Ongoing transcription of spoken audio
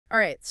All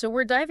right, so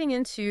we're diving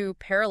into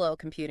parallel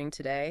computing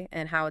today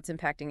and how it's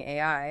impacting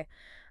AI.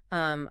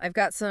 I've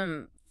got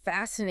some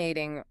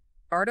fascinating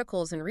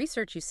articles and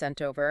research you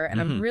sent over,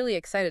 and I'm hmm really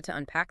excited to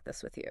unpack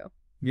this with you.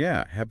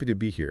 Yeah, happy to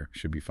be here.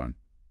 Should be fun.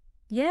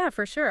 Yeah,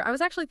 for sure. I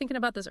was actually thinking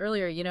about this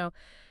earlier.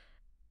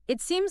 It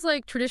seems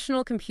like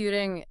traditional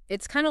computing,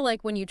 it's kind of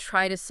like when you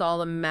try to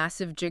solve a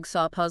massive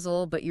jigsaw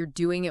puzzle, but you're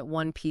doing it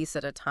one piece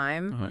at a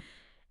time. Uh-huh.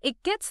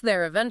 It gets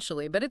there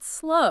eventually, but it's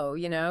slow,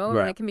 and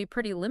Right. it can be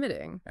pretty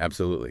limiting.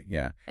 Absolutely,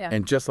 yeah. Yeah.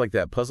 And just like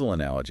that puzzle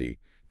analogy,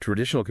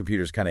 traditional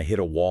computers kind of hit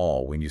a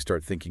wall when you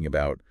start thinking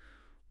about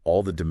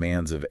all the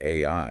demands of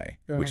AI,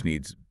 which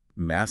needs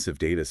massive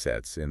data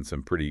sets and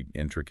some pretty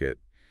intricate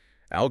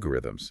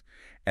algorithms.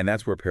 And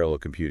that's where parallel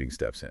computing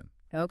steps in.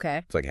 Okay.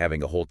 It's like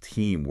having a whole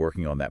team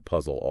working on that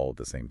puzzle all at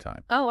the same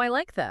time. Oh, I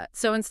like that.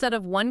 So instead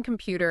of one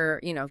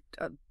computer,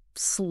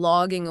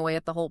 slogging away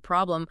at the whole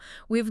problem,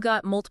 we've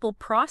got multiple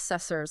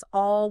processors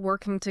all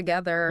working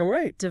together,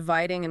 Right.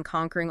 dividing and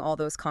conquering all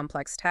those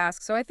complex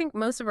tasks. So I think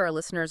most of our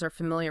listeners are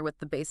familiar with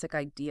the basic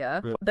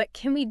idea. Yeah. But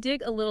can we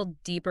dig a little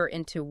deeper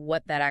into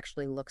what that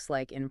actually looks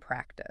like in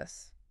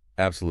practice?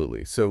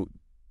 Absolutely. So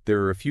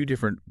there are a few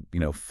different,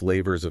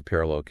 flavors of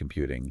parallel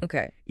computing,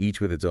 Okay.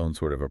 each with its own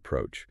sort of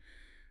approach.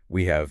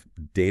 We have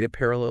data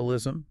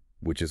parallelism,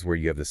 which is where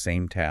you have the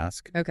same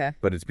task, Okay.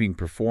 but it's being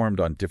performed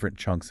on different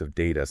chunks of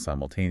data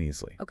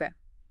simultaneously. Okay.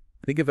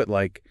 Think of it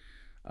like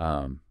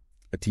a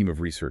team of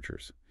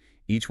researchers.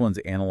 Each one's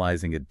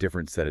analyzing a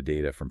different set of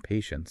data from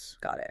patients,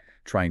 Got it.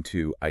 trying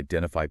to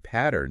identify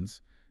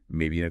patterns,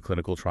 maybe in a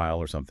clinical trial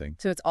or something.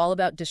 So it's all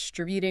about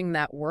distributing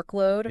that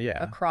workload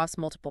Yeah. across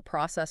multiple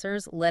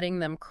processors, letting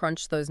them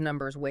crunch those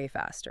numbers way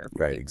faster.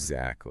 for Right, people.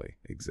 exactly.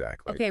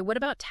 Okay, what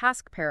about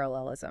task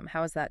parallelism?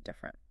 How is that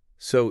different?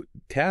 So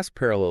task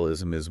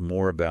parallelism is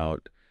more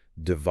about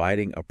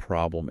dividing a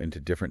problem into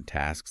different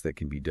tasks that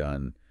can be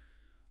done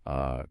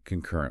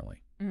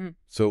concurrently. Mhm.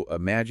 So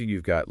imagine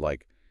you've got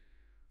like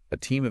a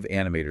team of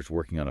animators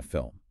working on a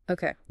film.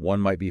 Okay. One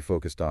might be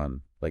focused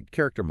on like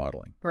character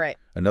modeling. Right.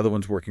 Another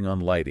one's working on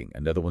lighting.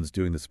 Another one's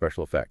doing the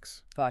special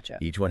effects. Gotcha.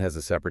 Each one has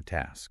a separate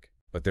task,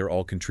 but they're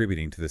all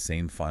contributing to the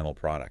same final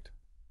product.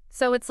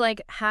 So it's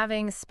like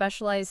having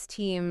specialized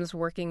teams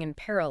working in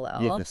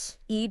parallel,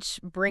 each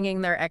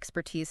bringing their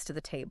expertise to the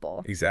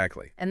table.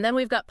 Exactly. And then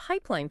we've got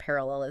pipeline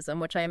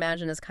parallelism, which I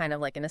imagine is kind of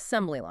like an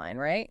assembly line,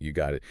 right? You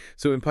got it.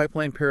 So in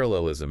pipeline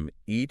parallelism,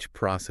 each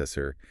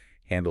processor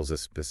handles a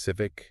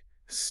specific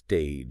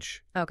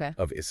stage Okay.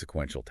 of a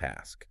sequential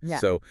task. Yeah.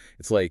 So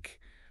it's like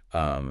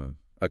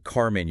a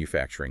car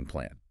manufacturing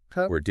plant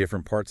Huh? where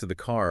different parts of the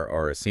car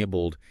are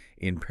assembled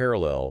in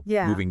parallel,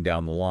 Yeah. moving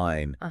down the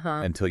line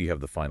Uh-huh. until you have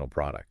the final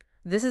product.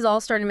 This is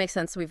all starting to make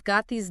sense. So we've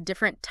got these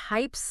different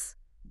types,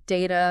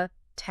 data,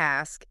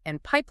 task,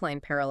 and pipeline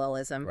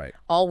parallelism, Right.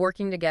 all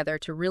working together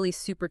to really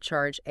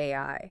supercharge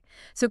AI.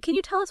 So can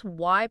you tell us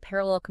why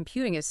parallel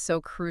computing is so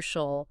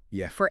crucial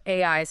Yeah. for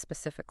AI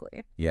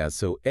specifically? Yeah.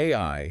 So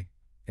AI,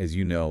 as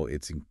you know,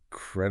 it's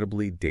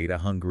incredibly data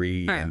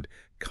hungry and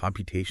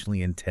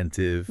computationally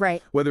intensive.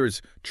 Right. Whether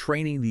it's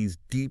training these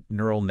deep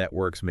neural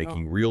networks,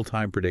 making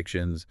real-time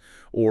predictions,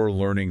 or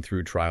learning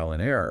through trial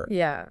and error.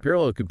 Yeah.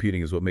 Parallel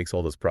computing is what makes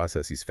all those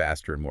processes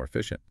faster and more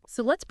efficient.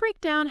 So let's break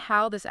down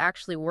how this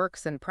actually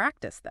works in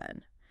practice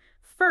then.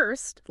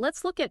 First,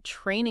 let's look at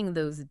training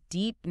those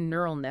deep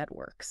neural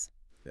networks.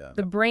 Yeah.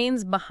 The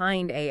brains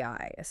behind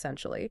AI,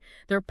 essentially.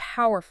 They're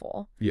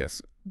powerful,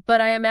 Yes.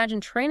 but I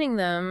imagine training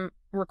them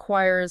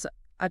requires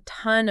a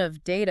ton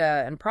of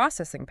data and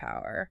processing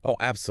power. Oh,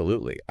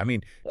 absolutely. I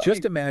mean,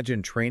 just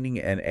imagine training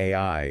an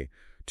AI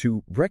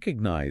to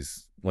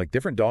recognize like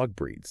different dog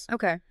breeds.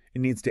 Okay. It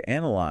needs to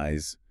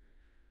analyze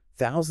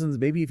thousands,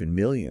 maybe even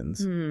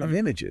millions of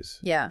images.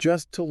 Yeah.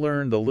 Just to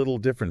learn the little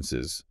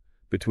differences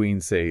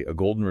between, say, a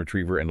golden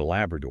retriever and a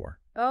Labrador.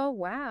 Oh,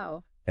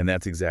 wow. And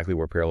that's exactly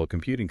where parallel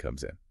computing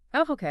comes in.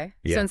 Oh, okay.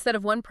 Yeah. So instead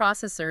of one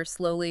processor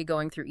slowly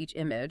going through each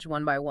image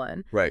one by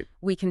one, Right.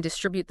 we can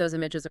distribute those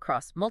images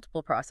across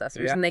multiple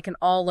processors, Yeah. and they can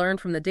all learn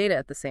from the data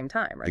at the same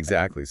time, right?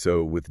 Exactly.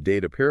 So with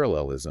data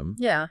parallelism,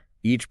 Yeah.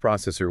 each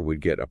processor would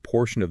get a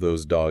portion of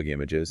those dog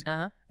images,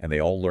 Uh-huh. and they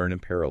all learn in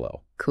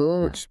parallel,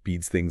 Cool. which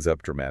speeds things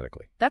up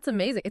dramatically. That's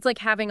amazing. It's like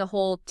having a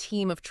whole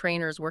team of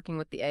trainers working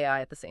with the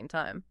AI at the same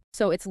time.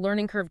 So its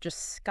learning curve just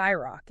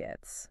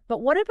skyrockets. But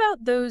what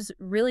about those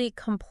really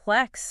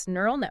complex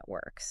neural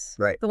networks?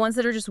 Right. The ones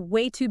that are just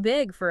way too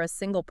big for a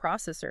single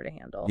processor to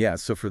handle. Yeah,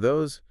 so for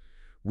those,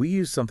 we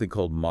use something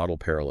called model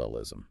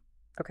parallelism.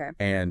 Okay.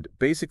 And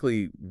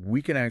basically,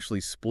 we can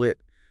actually split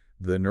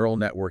the neural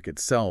network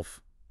itself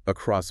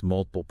across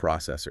multiple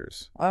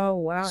processors. Oh,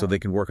 wow. So they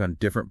can work on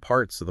different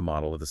parts of the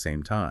model at the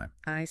same time.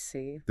 I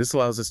see. This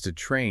allows us to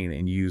train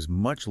and use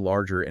much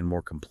larger and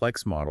more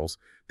complex models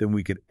than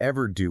we could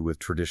ever do with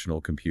traditional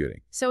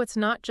computing. So it's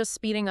not just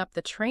speeding up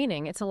the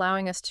training, it's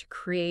allowing us to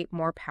create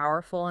more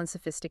powerful and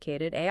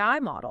sophisticated AI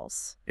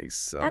models.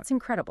 That's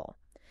incredible.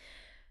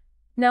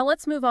 Now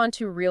let's move on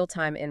to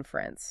real-time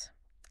inference.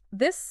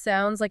 This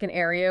sounds like an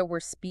area where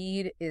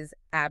speed is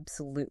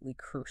absolutely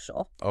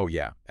crucial. Oh,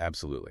 yeah,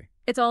 absolutely.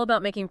 It's all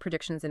about making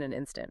predictions in an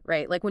instant,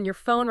 right? Like when your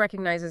phone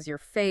recognizes your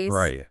face,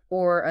 Right.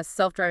 or a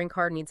self-driving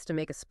car needs to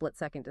make a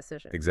split-second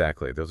decision.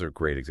 Exactly. Those are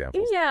great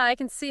examples. Yeah, I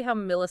can see how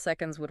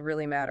milliseconds would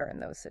really matter in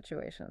those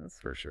situations.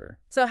 For sure.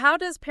 So how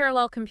does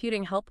parallel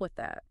computing help with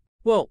that?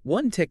 Well,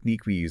 one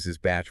technique we use is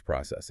batch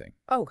processing.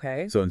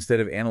 Okay. So instead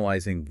of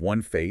analyzing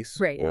one face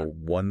Right. or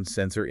one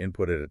sensor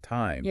input at a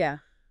time, Yeah.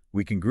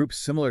 we can group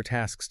similar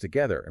tasks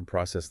together and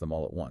process them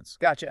all at once.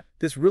 Gotcha.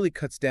 This really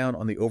cuts down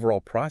on the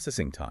overall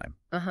processing time,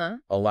 Uh-huh.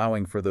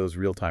 allowing for those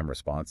real-time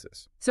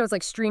responses. So it's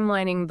like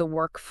streamlining the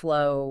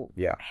workflow,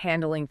 Yeah.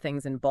 handling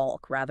things in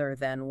bulk rather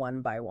than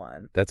one by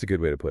one. That's a good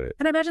way to put it.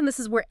 And I imagine this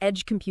is where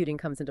edge computing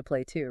comes into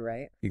play too,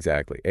 right?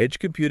 Exactly. Edge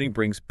computing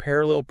brings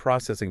parallel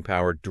processing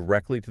power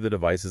directly to the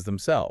devices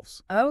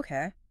themselves.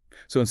 Okay.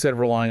 So instead of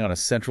relying on a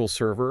central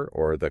server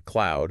or the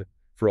cloud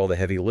for all the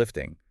heavy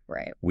lifting,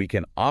 Right. we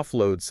can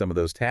offload some of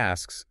those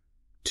tasks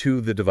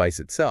to the device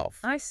itself,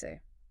 I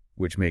see.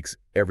 which makes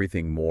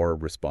everything more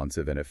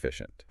responsive and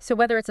efficient. So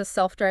whether it's a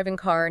self-driving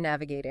car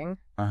navigating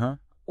Uh-huh.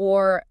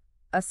 or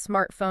a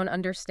smartphone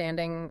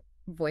understanding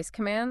voice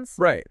commands,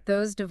 Right.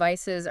 those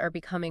devices are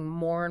becoming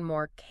more and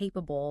more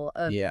capable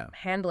of Yeah.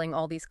 handling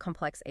all these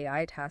complex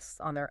AI tasks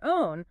on their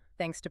own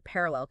thanks to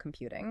parallel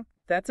computing.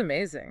 That's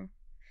amazing.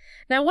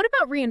 Now, what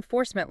about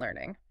reinforcement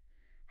learning?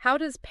 How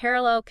does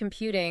parallel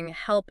computing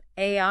help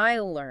AI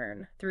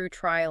learn through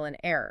trial and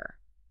error?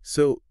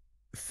 So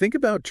think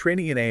about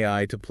training an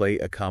AI to play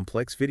a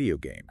complex video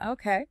game.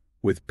 Okay.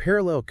 With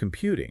parallel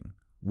computing,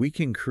 we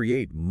can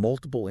create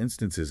multiple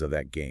instances of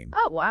that game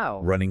Oh,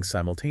 wow. running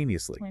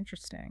simultaneously.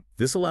 Interesting.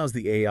 This allows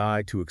the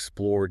AI to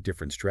explore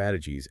different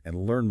strategies and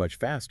learn much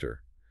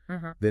faster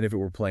than if it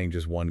were playing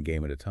just one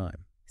game at a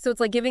time. So it's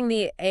like giving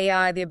the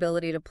AI the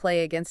ability to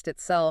play against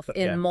itself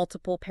in Yeah.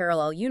 multiple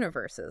parallel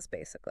universes,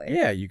 basically.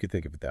 Yeah, you could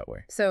think of it that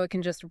way. So it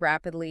can just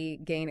rapidly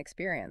gain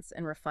experience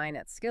and refine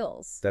its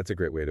skills. That's a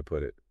great way to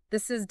put it.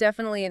 This is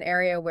definitely an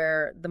area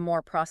where the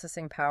more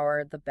processing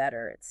power, the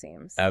better, it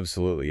seems.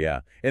 Absolutely,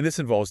 yeah. And this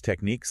involves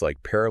techniques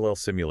like parallel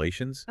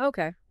simulations,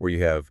 Okay. where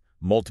you have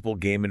multiple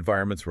game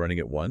environments running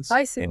at once,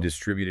 I see. and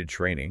distributed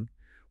training,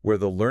 where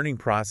the learning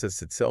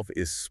process itself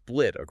is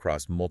split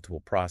across multiple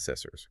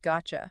processors.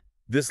 Gotcha.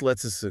 This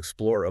lets us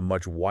explore a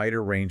much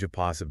wider range of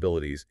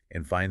possibilities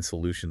and find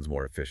solutions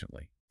more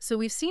efficiently. So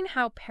we've seen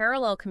how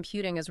parallel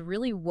computing is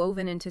really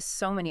woven into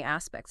so many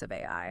aspects of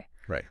AI,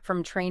 Right.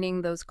 from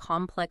training those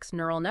complex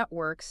neural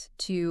networks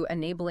to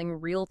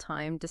enabling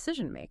real-time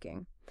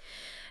decision-making.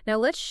 Now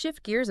let's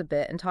shift gears a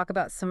bit and talk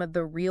about some of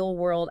the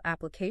real-world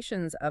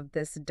applications of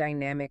this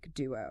dynamic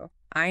duo.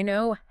 I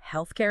know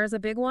healthcare is a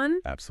big one.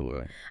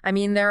 Absolutely. I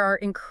mean, there are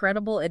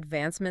incredible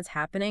advancements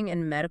happening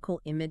in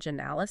medical image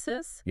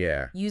analysis,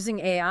 Yeah. using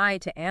AI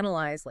to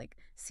analyze like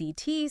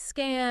CT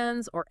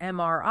scans or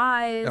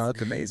MRIs Oh, that's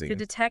to amazing.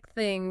 detect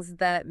things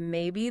that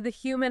maybe the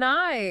human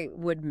eye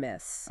would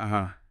miss.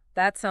 Uh-huh.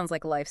 That sounds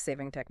like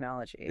life-saving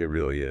technology. It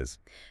really is.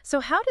 So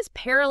how does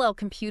parallel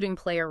computing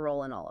play a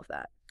role in all of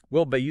that?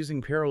 Well, by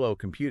using parallel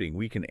computing,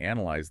 we can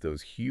analyze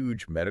those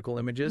huge medical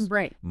images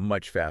Right.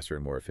 much faster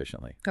and more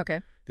efficiently. Okay.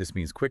 This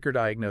means quicker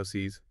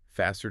diagnoses,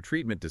 faster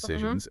treatment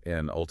decisions,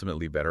 and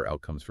ultimately better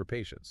outcomes for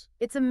patients.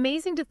 It's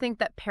amazing to think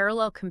that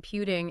parallel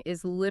computing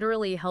is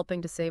literally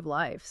helping to save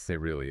lives. It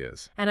really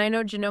is. And I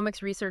know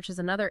genomics research is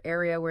another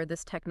area where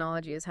this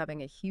technology is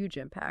having a huge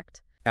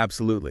impact.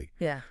 Absolutely.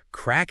 Yeah.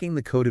 Cracking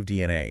the code of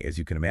DNA, as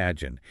you can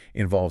imagine,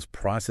 involves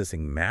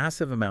processing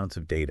massive amounts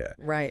of data.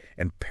 Right.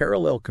 And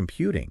parallel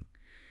computing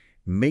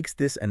makes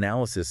this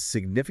analysis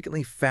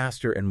significantly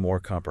faster and more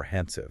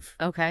comprehensive.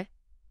 Okay.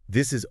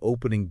 This is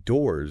opening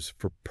doors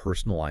for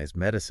personalized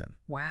medicine,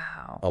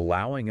 Wow.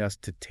 allowing us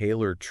to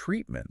tailor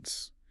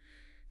treatments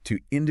to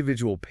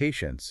individual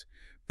patients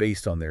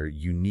based on their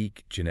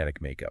unique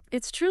genetic makeup.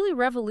 It's truly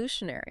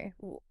revolutionary.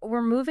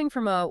 We're moving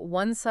from a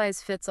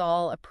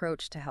one-size-fits-all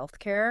approach to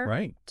healthcare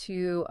Right.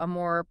 to a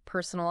more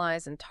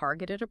personalized and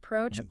targeted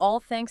approach, all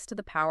thanks to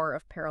the power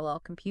of parallel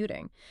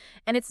computing.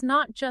 And it's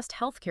not just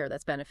healthcare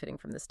that's benefiting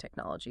from this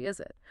technology, is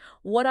it?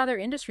 What other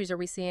industries are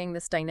we seeing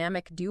this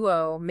dynamic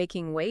duo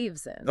making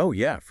waves in? Oh,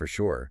 yeah, for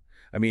sure.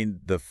 I mean,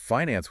 the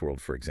finance world,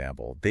 for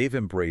example, they've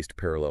embraced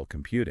parallel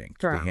computing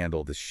to Sure.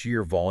 handle the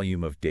sheer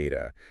volume of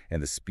data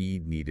and the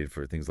speed needed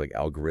for things like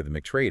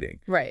algorithmic trading.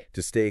 Right.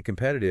 To stay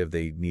competitive,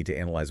 they need to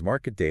analyze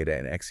market data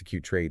and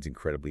execute trades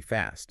incredibly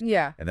fast.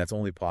 Yeah. And that's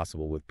only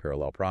possible with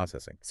parallel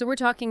processing. So we're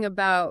talking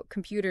about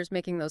computers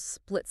making those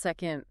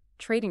split-second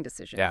trading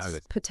decisions, Yeah.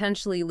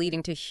 potentially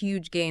leading to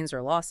huge gains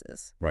or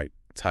losses. Right.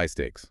 It's high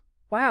stakes.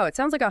 Wow, it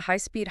sounds like a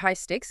high-speed,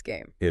 high-stakes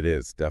game. It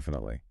is,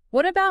 definitely.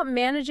 What about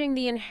managing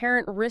the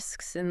inherent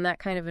risks in that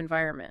kind of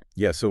environment?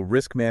 Yeah, so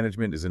risk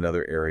management is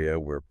another area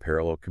where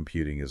parallel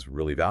computing is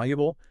really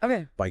valuable.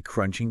 Okay. By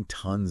crunching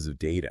tons of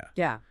data.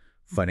 Yeah.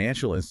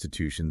 Financial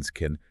institutions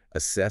can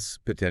assess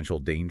potential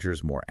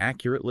dangers more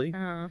accurately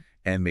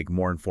and make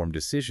more informed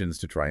decisions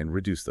to try and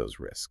reduce those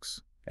risks.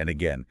 And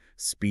again,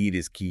 speed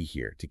is key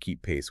here to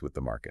keep pace with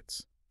the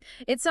markets.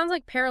 It sounds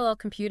like parallel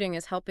computing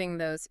is helping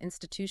those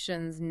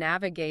institutions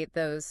navigate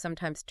those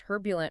sometimes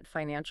turbulent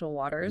financial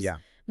waters. Yeah.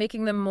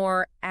 making them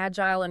more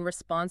agile and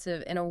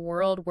responsive in a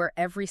world where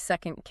every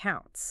second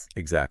counts.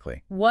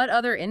 Exactly. What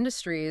other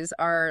industries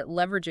are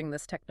leveraging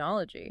this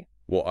technology?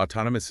 Well,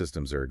 autonomous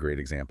systems are a great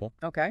example.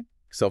 Okay.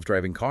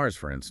 Self-driving cars,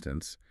 for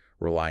instance,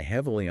 rely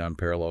heavily on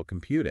parallel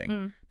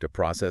computing to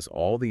process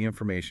all the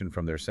information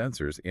from their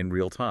sensors in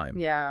real time,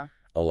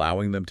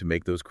 allowing them to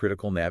make those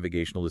critical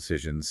navigational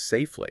decisions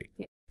safely.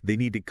 They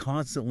need to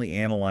constantly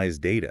analyze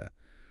data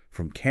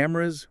from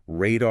cameras,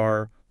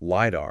 radar,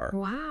 LiDAR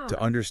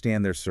to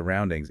understand their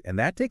surroundings, and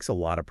that takes a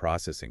lot of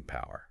processing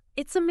power.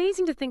 It's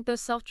amazing to think those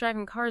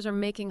self-driving cars are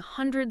making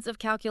hundreds of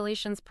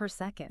calculations per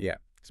second. Yeah,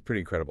 it's pretty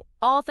incredible.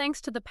 All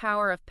thanks to the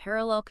power of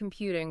parallel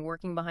computing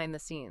working behind the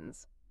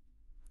scenes.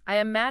 I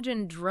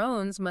imagine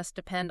drones must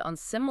depend on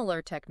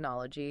similar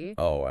technology.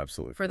 Oh,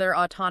 absolutely. For their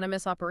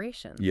autonomous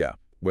operations. Yeah.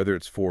 Whether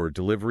it's for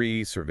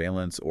delivery,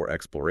 surveillance, or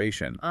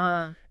exploration,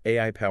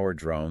 AI-powered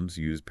drones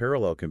use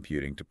parallel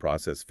computing to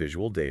process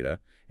visual data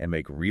and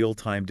make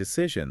real-time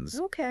decisions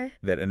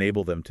that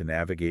enable them to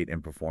navigate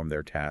and perform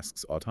their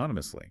tasks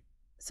autonomously.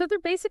 So they're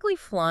basically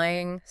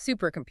flying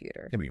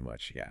supercomputers. Pretty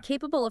much, yeah.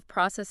 Capable of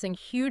processing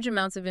huge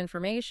amounts of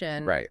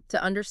information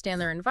to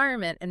understand their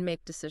environment and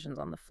make decisions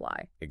on the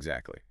fly.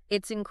 Exactly.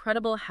 It's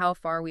incredible how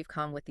far we've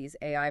come with these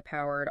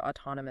AI-powered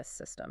autonomous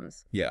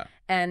systems. Yeah.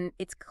 And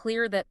it's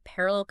clear that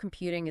parallel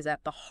computing is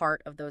at the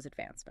heart of those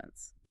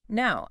advancements.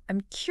 Now,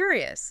 I'm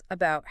curious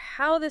about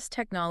how this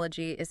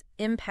technology is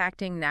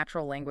impacting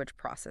natural language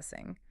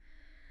processing.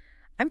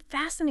 I'm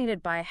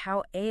fascinated by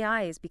how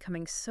AI is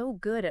becoming so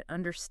good at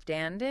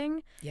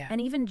understanding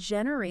and even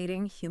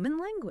generating human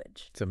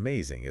language. It's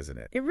amazing, isn't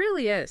it? It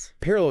really is.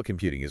 Parallel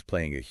computing is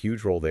playing a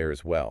huge role there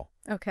as well.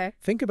 Okay.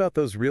 Think about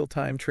those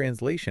real-time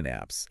translation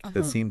apps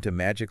that seem to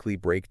magically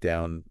break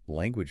down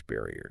language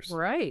barriers.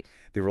 Right.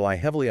 They rely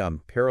heavily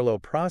on parallel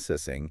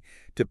processing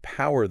to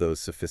power those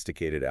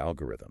sophisticated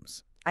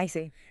algorithms. I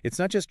see. It's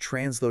not just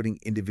translating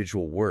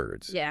individual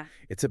words. Yeah.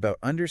 It's about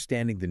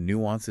understanding the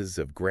nuances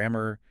of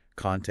grammar,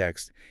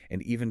 context,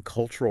 and even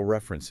cultural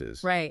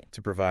references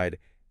to provide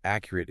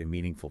accurate and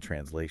meaningful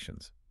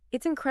translations.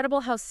 It's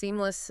incredible how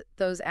seamless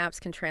those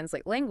apps can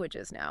translate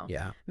languages now,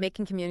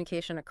 making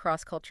communication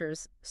across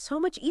cultures so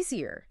much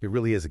easier. It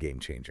really is a game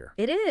changer.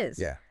 It is.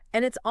 Yeah.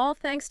 And it's all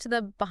thanks to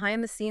the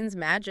behind-the-scenes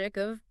magic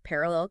of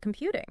parallel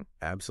computing.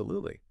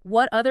 Absolutely.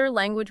 What other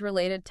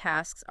language-related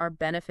tasks are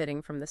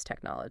benefiting from this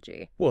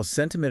technology? Well,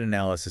 sentiment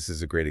analysis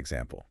is a great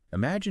example.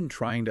 Imagine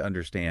trying to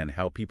understand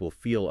how people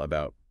feel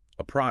about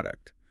a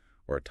product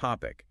or a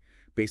topic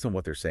based on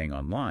what they're saying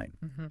online.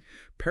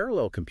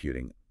 Parallel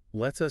computing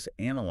lets us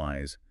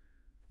analyze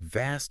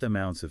vast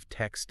amounts of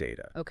text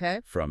data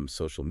from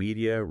social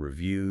media,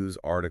 reviews,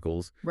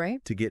 articles,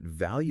 to get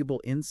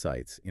valuable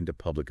insights into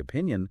public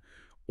opinion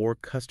or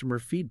customer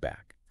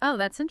feedback. Oh,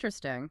 that's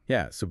interesting.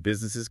 Yeah, so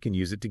businesses can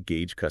use it to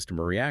gauge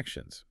customer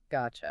reactions.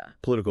 Gotcha.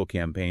 Political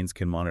campaigns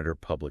can monitor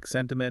public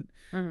sentiment,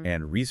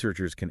 and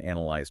researchers can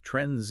analyze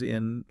trends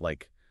in,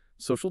 like,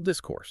 social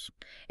discourse.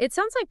 It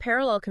sounds like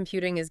parallel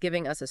computing is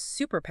giving us a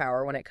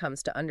superpower when it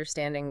comes to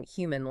understanding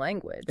human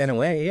language. In a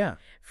way, yeah.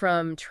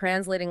 From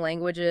translating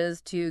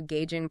languages to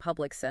gauging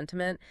public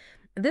sentiment,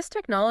 this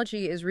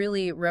technology is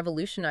really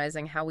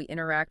revolutionizing how we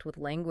interact with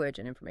language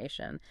and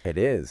information. It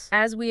is.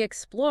 As we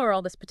explore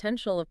all this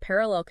potential of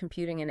parallel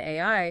computing and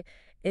AI,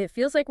 it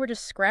feels like we're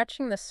just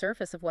scratching the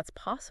surface of what's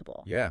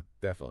possible. Yeah,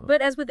 definitely.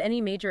 But as with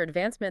any major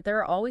advancement, there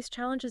are always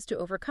challenges to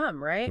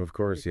overcome, right? Of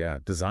course, yeah.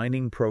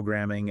 Designing,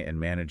 programming, and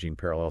managing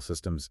parallel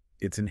systems,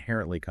 it's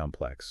inherently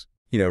complex.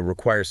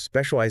 Requires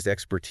specialized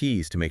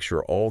expertise to make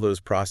sure all those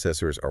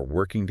processors are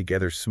working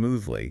together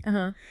smoothly.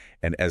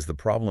 And as the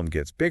problem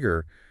gets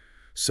bigger,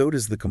 so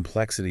does the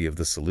complexity of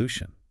the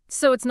solution.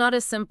 So it's not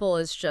as simple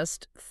as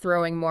just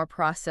throwing more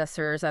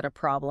processors at a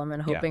problem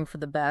and hoping for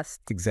the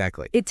best.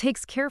 Exactly. It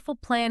takes careful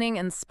planning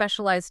and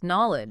specialized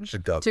knowledge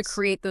to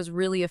create those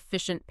really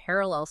efficient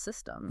parallel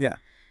systems. Yeah.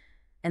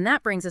 And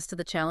that brings us to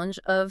the challenge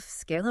of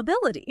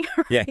scalability.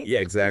 Yeah,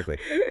 exactly.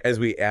 As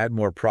we add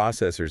more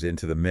processors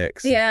into the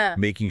mix,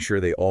 making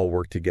sure they all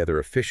work together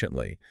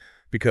efficiently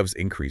becomes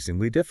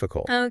increasingly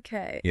difficult.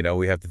 Okay.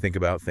 We have to think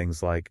about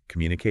things like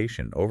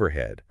communication,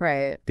 overhead,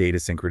 data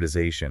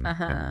synchronization,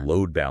 and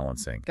load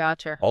balancing.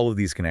 Gotcha. All of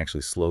these can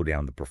actually slow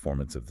down the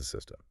performance of the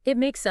system. It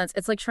makes sense.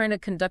 It's like trying to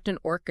conduct an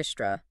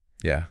orchestra.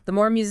 Yeah. The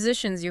more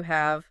musicians you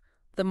have,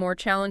 the more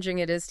challenging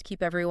it is to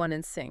keep everyone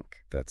in sync.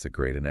 That's a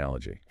great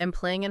analogy. And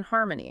playing in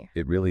harmony.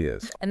 It really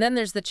is. And then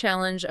there's the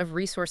challenge of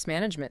resource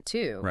management,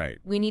 too. Right.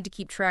 We need to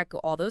keep track of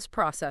all those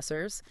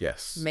processors.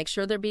 Yes. Make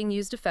sure they're being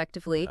used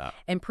effectively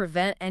and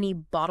prevent any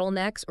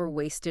bottlenecks or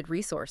wasted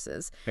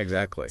resources.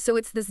 Exactly. So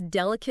it's this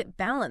delicate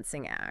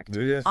balancing act,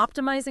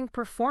 optimizing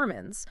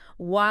performance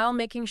while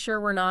making sure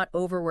we're not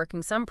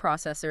overworking some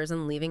processors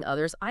and leaving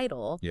others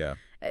idle. Yeah.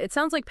 It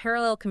sounds like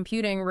parallel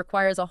computing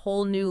requires a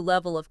whole new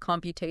level of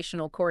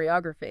computational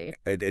choreography.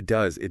 It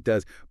does.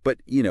 But,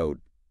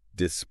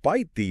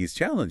 despite these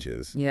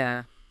challenges,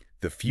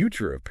 the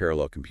future of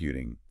parallel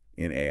computing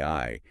in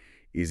AI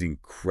is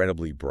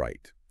incredibly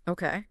bright.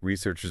 Okay.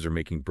 Researchers are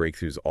making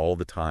breakthroughs all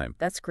the time,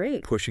 That's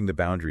great. pushing the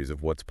boundaries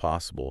of what's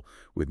possible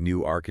with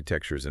new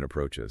architectures and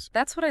approaches.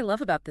 That's what I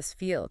love about this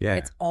field. Yeah.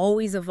 It's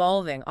always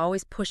evolving,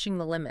 always pushing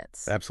the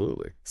limits.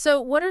 Absolutely. So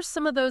what are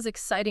some of those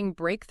exciting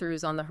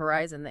breakthroughs on the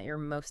horizon that you're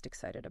most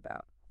excited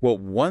about? Well,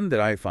 one that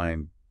I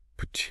find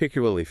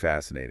particularly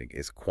fascinating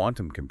is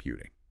quantum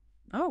computing.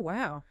 Oh,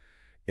 wow.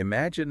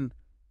 Imagine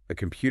a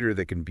computer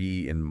that can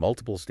be in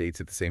multiple states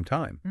at the same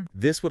time.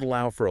 This would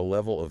allow for a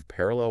level of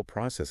parallel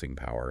processing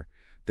power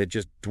that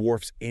just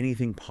dwarfs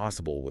anything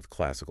possible with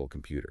classical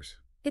computers.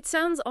 It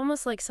sounds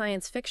almost like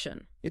science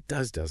fiction. It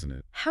does, doesn't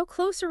it? How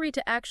close are we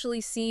to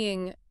actually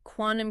seeing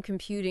quantum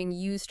computing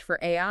used for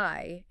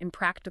AI in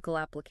practical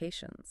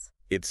applications?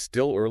 It's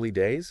still early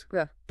days,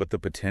 Yeah. but the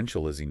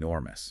potential is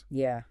enormous.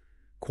 Yeah.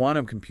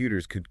 Quantum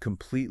computers could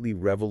completely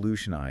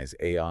revolutionize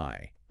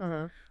AI,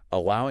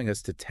 allowing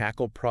us to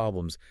tackle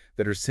problems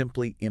that are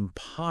simply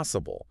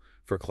impossible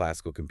for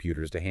classical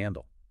computers to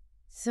handle.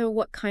 So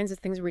what kinds of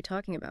things are we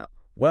talking about?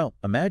 Well,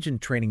 imagine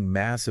training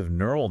massive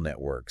neural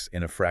networks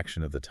in a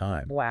fraction of the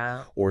time.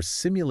 Wow. Or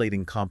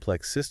simulating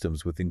complex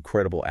systems with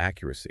incredible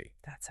accuracy.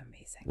 That's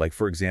amazing. Like,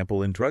 for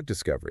example, in drug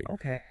discovery.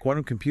 Okay.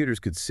 Quantum computers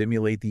could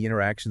simulate the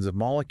interactions of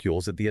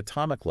molecules at the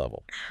atomic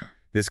level.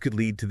 This could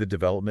lead to the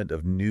development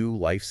of new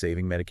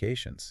life-saving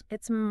medications.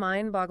 It's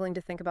mind-boggling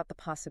to think about the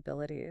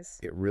possibilities.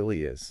 It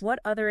really is. What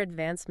other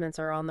advancements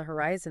are on the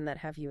horizon that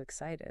have you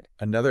excited?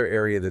 Another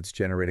area that's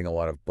generating a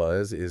lot of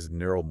buzz is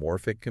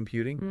neuromorphic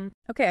computing.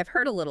 Okay, I've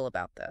heard a little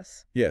about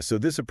this. Yeah, so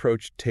this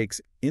approach takes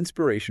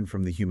inspiration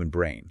from the human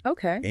brain,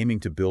 Okay. aiming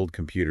to build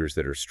computers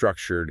that are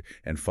structured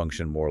and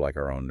function more like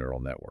our own neural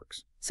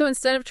networks. So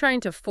instead of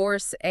trying to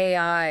force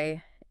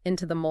AI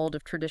into the mold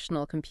of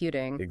traditional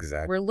computing,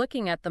 Exactly. we're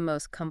looking at the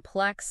most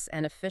complex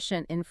and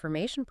efficient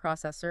information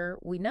processor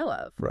we know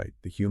of. Right,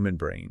 the human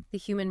brain. The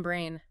human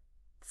brain.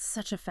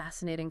 Such a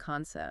fascinating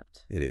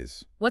concept. It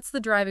is. What's the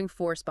driving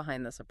force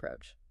behind this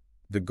approach?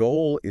 The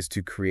goal is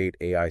to create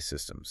AI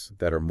systems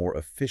that are more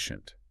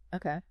efficient,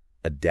 Okay.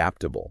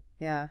 adaptable,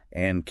 Yeah.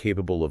 and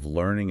capable of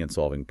learning and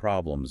solving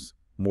problems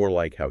more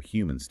like how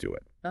humans do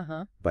it.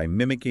 By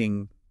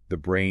mimicking the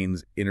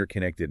brain's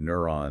interconnected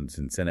neurons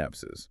and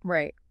synapses,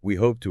 Right. we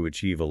hope to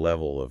achieve a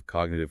level of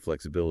cognitive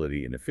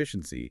flexibility and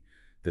efficiency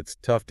that's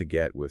tough to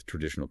get with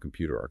traditional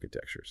computer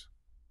architectures.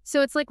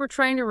 So it's like we're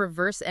trying to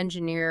reverse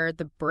engineer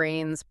the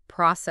brain's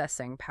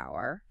processing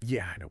power,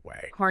 Yeah, in a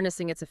way.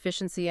 harnessing its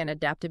efficiency and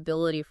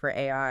adaptability for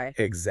AI.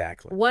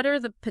 Exactly. What are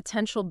the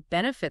potential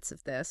benefits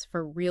of this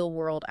for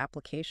real-world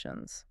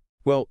applications?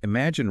 Well,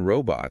 imagine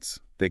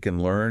robots that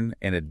can learn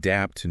and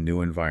adapt to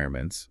new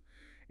environments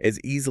as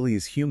easily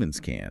as humans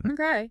can.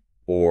 Okay.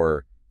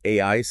 Or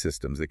AI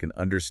systems that can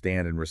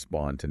understand and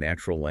respond to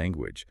natural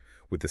language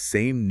with the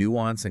same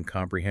nuance and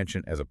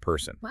comprehension as a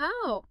person.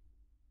 Wow.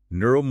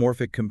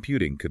 Neuromorphic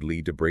computing could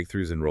lead to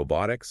breakthroughs in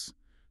robotics,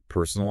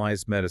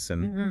 personalized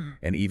medicine,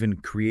 and even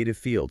creative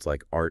fields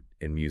like art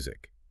and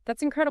music.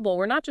 That's incredible.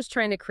 We're not just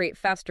trying to create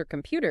faster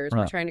computers,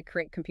 we're trying to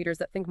create computers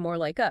that think more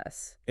like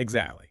us.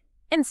 Exactly.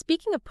 And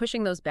speaking of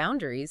pushing those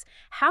boundaries,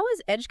 how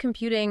is edge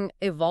computing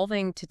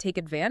evolving to take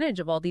advantage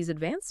of all these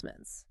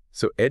advancements?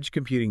 So edge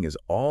computing is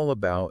all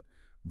about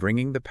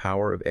bringing the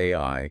power of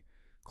AI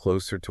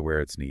closer to where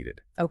it's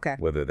needed. Okay.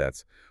 Whether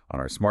that's on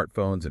our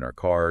smartphones, in our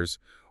cars,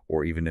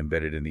 or even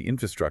embedded in the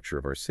infrastructure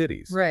of our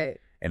cities. Right.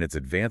 And it's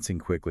advancing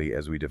quickly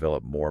as we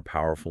develop more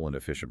powerful and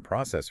efficient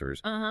processors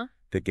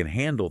that can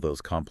handle those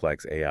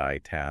complex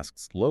AI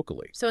tasks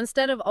locally. So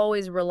instead of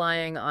always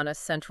relying on a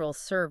central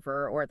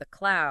server or the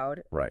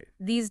cloud, Right.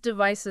 these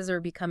devices are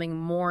becoming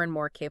more and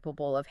more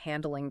capable of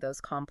handling those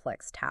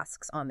complex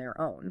tasks on their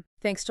own.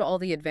 Thanks to all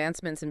the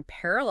advancements in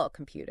parallel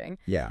computing,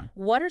 Yeah.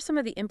 what are some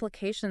of the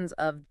implications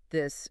of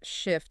this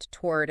shift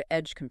toward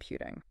edge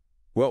computing?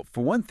 Well,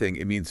 for one thing,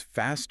 it means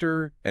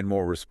faster and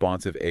more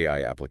responsive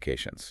AI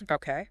applications.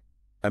 Okay.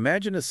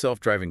 Imagine a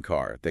self-driving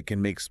car that can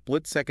make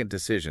split-second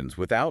decisions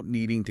without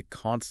needing to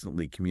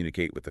constantly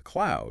communicate with the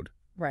cloud.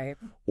 Right.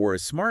 Or a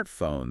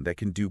smartphone that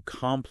can do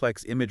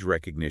complex image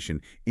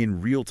recognition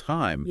in real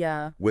time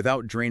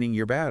without draining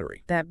your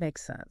battery. That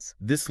makes sense.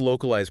 This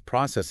localized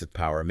processing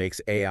power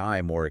makes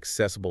AI more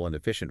accessible and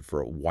efficient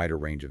for a wider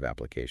range of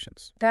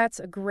applications. That's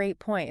a great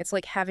point. It's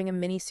like having a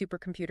mini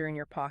supercomputer in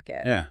your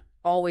pocket. Yeah.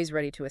 Always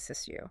ready to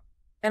assist you.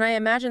 And I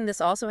imagine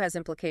this also has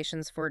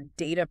implications for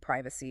data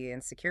privacy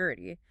and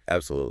security.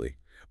 Absolutely.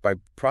 By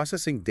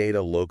processing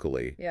data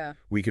locally, Yeah.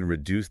 we can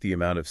reduce the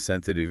amount of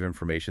sensitive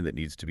information that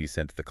needs to be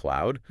sent to the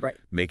cloud, Right.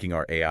 making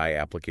our AI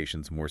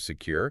applications more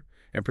secure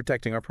and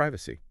protecting our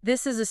privacy.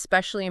 This is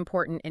especially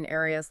important in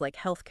areas like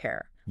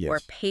healthcare, Yes. where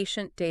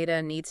patient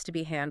data needs to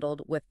be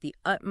handled with the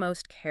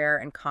utmost care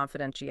and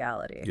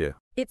confidentiality. Yeah.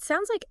 It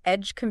sounds like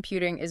edge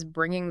computing is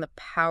bringing the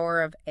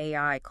power of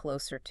AI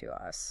closer to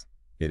us,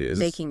 It is.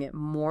 making it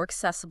more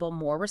accessible,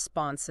 more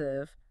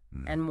responsive,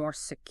 and more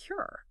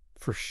secure.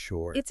 For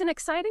sure. It's an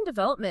exciting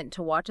development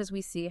to watch as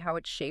we see how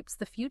it shapes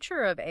the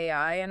future of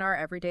AI in our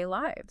everyday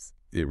lives.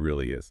 It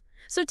really is.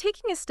 So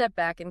taking a step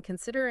back and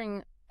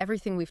considering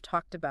everything we've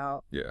talked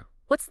about, Yeah.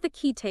 what's the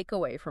key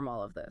takeaway from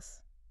all of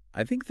this?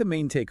 I think the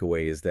main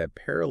takeaway is that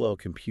parallel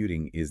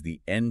computing is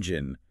the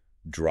engine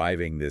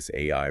driving this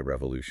AI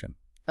revolution.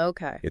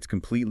 Okay. It's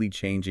completely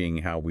changing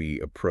how we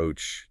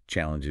approach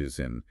challenges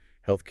in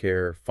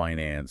healthcare,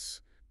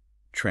 finance,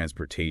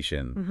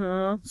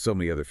 transportation, so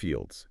many other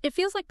fields. It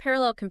feels like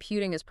parallel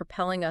computing is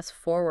propelling us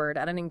forward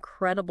at an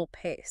incredible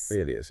pace.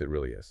 It is. It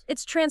really is.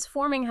 It's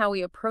transforming how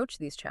we approach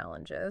these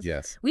challenges.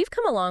 Yes. We've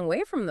come a long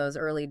way from those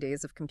early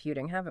days of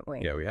computing, haven't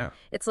we? Yeah, we have.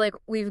 It's like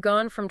we've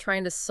gone from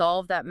trying to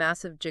solve that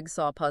massive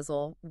jigsaw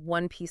puzzle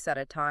one piece at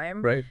a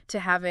time to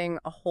having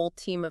a whole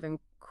team of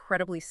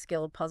incredibly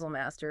skilled puzzle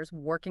masters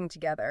working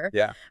together,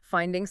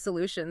 finding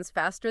solutions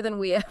faster than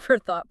we ever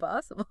thought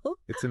possible.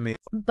 It's amazing.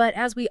 But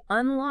as we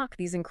unlock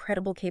these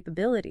incredible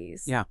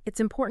capabilities, it's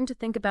important to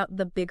think about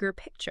the bigger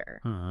picture.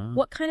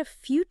 What kind of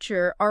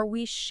future are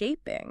we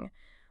shaping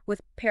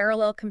with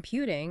parallel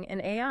computing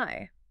and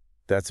AI?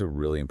 That's a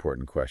really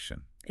important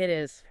question. It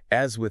is.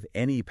 As with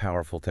any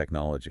powerful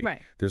technology,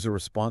 there's a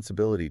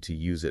responsibility to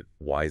use it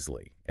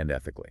wisely and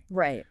ethically.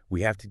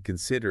 We have to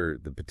consider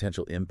the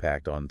potential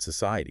impact on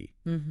society,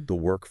 the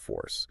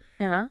workforce,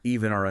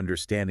 even our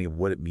understanding of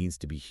what it means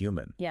to be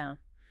human.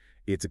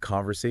 It's a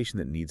conversation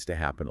that needs to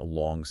happen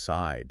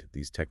alongside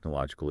these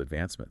technological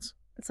advancements.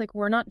 It's like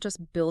we're not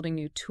just building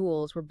new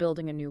tools, we're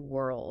building a new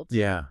world.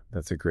 Yeah,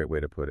 that's a great way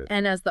to put it.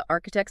 And as the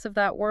architects of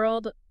that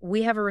world,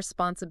 we have a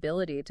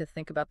responsibility to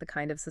think about the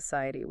kind of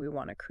society we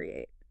want to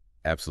create.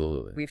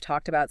 Absolutely. We've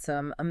talked about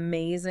some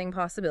amazing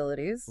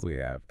possibilities. We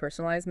have.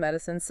 Personalized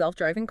medicine,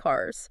 self-driving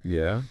cars.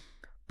 Yeah.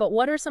 But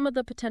what are some of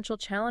the potential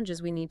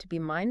challenges we need to be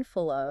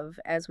mindful of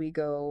as we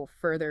go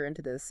further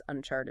into this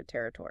uncharted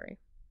territory?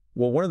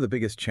 Well, one of the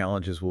biggest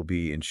challenges will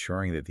be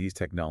ensuring that these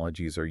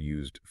technologies are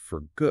used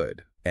for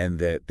good and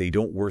that they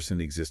don't worsen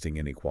existing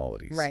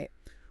inequalities.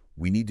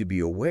 We need to be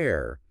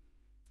aware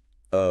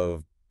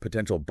of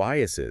potential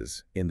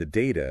biases in the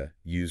data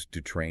used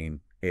to train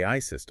AI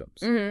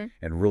systems and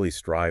really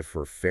strive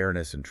for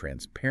fairness and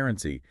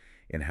transparency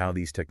in how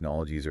these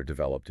technologies are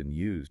developed and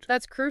used.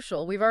 That's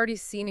crucial. We've already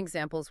seen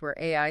examples where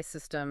AI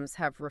systems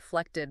have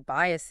reflected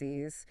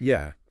biases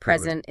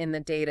present in the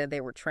data they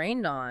were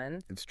trained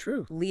on. It's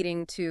true.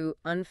 Leading to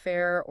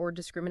unfair or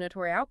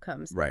discriminatory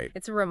outcomes.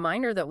 It's a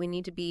reminder that we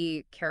need to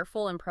be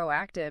careful and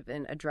proactive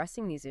in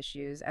addressing these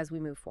issues as we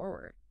move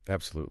forward.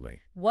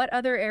 Absolutely. What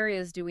other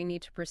areas do we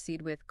need to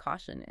proceed with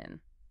caution in?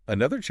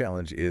 Another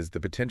challenge is the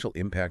potential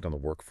impact on the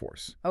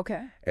workforce.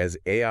 As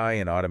AI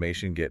and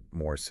automation get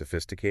more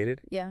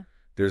sophisticated,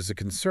 there's a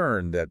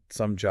concern that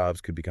some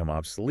jobs could become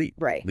obsolete,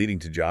 leading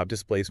to job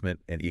displacement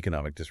and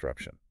economic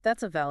disruption.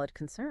 That's a valid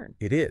concern.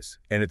 It is.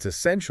 And it's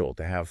essential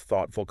to have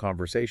thoughtful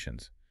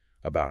conversations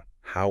about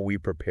how we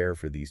prepare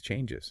for these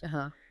changes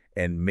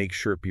and make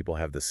sure people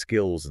have the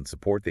skills and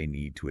support they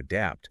need to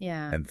adapt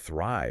and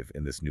thrive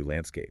in this new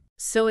landscape.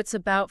 So it's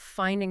about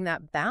finding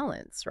that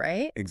balance,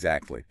 right?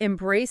 Exactly.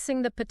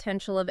 Embracing the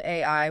potential of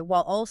AI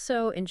while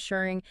also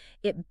ensuring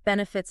it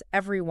benefits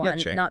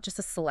everyone, not just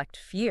a select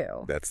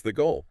few. That's the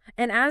goal.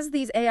 And as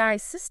these AI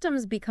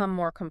systems become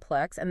more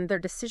complex and their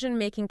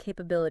decision-making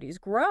capabilities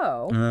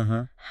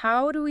grow,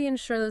 how do we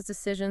ensure those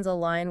decisions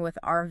align with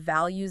our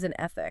values and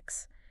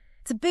ethics?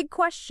 It's a big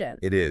question.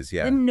 It is,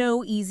 And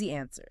no easy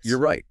answers. You're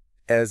right.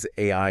 As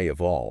AI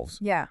evolves,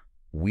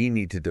 we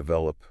need to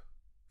develop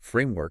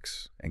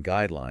frameworks and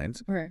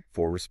guidelines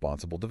for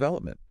responsible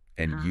development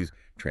and use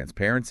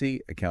transparency,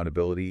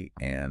 accountability,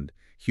 and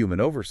human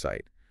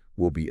oversight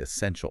will be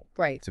essential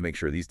to make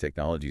sure these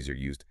technologies are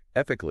used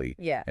ethically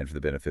and for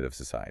the benefit of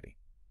society.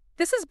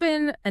 This has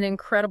been an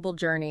incredible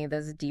journey,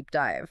 this deep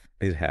dive.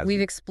 It has. We've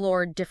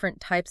explored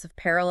different types of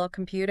parallel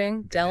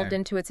computing, delved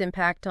into its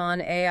impact on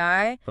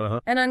AI,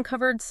 and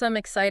uncovered some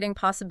exciting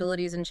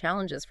possibilities and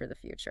challenges for the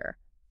future.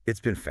 It's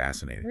been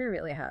fascinating. It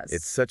really has.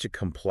 It's such a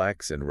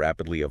complex and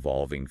rapidly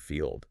evolving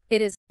field.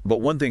 It is.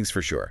 But one thing's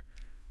for sure.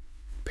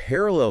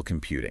 Parallel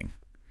computing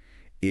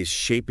is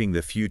shaping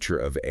the future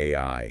of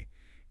AI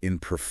in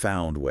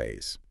profound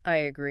ways. I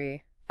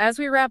agree. As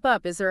we wrap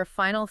up, is there a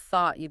final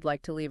thought you'd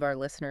like to leave our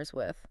listeners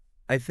with?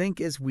 I think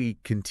as we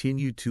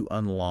continue to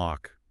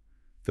unlock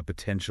the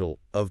potential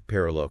of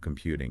parallel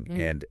computing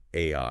and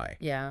AI,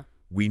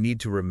 we need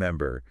to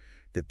remember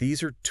that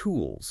these are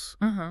tools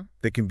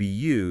that can be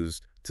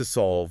used to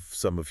solve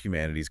some of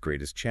humanity's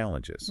greatest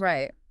challenges.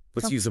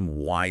 Let's use them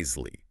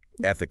wisely,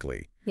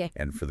 ethically,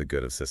 and for the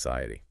good of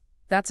society.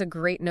 That's a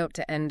great note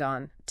to end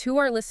on. To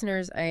our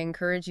listeners, I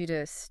encourage you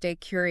to stay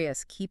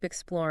curious, keep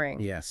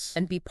exploring,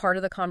 and be part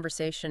of the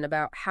conversation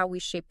about how we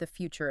shape the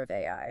future of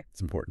AI.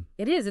 It's important.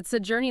 It is. It's a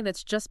journey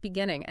that's just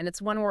beginning, and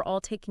it's one we're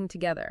all taking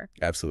together.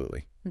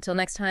 Absolutely. Until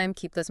next time,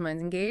 keep those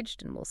minds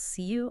engaged, and we'll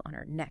see you on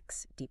our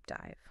next deep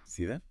dive.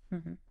 See that?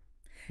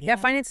 Yeah,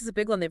 finance is a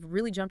big one. They've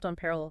really jumped on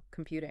parallel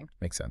computing.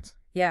 Makes sense.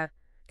 Yeah.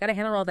 Got to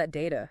handle all that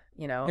data,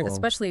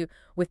 especially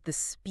with the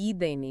speed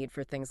they need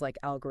for things like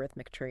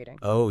algorithmic trading.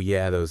 Oh,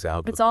 yeah, those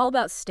algorithms. It's all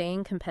about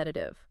staying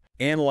competitive.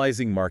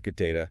 Analyzing market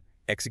data,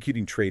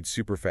 executing trades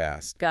super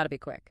fast. Got to be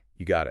quick.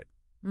 You got it.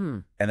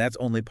 And that's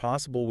only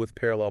possible with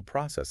parallel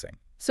processing.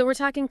 So we're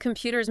talking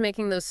computers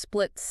making those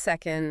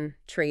split-second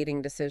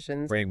trading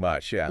decisions. Pretty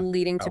much, yeah.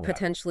 Leading to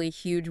potentially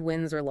huge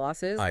wins or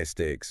losses. High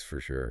stakes, for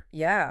sure.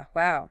 Yeah,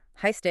 wow.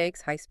 High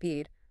stakes, high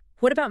speed.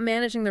 What about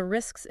managing the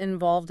risks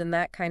involved in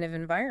that kind of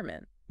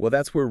environment? Well,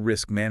 that's where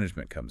risk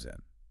management comes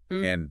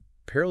in. And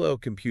parallel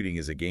computing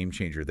is a game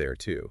changer there,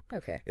 too.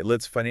 Okay. It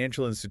lets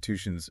financial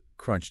institutions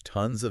crunch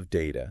tons of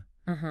data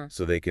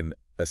so they can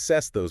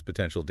assess those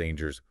potential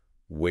dangers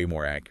way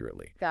more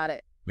accurately. Got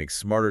it. Make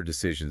smarter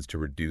decisions to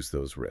reduce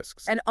those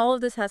risks. And all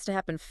of this has to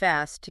happen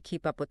fast to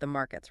keep up with the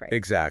markets, right?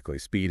 Exactly.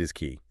 Speed is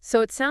key.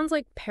 So it sounds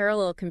like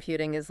parallel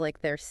computing is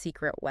like their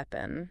secret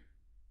weapon.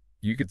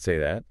 You could say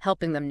that.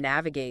 Helping them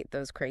navigate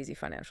those crazy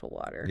financial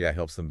waters. Yeah, it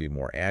helps them be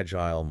more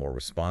agile, more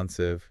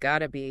responsive.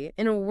 Gotta be.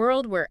 In a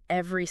world where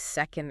every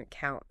second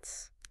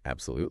counts.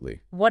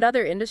 Absolutely. What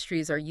other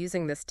industries are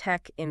using this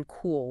tech in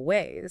cool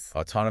ways?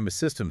 Autonomous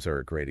systems are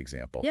a great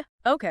example. Yeah.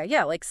 Okay,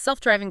 yeah, like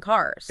self-driving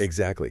cars.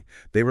 Exactly.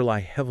 They rely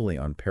heavily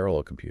on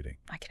parallel computing.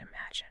 I can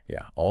imagine.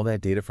 Yeah, all that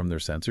data from their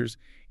sensors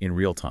in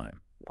real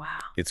time. Wow.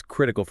 It's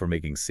critical for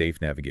making safe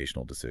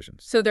navigational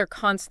decisions. So they're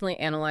constantly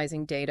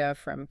analyzing data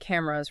from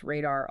cameras,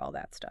 radar, all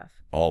that stuff.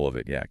 All of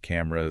it, yeah.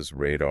 Cameras,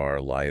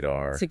 radar,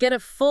 LiDAR. To get a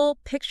full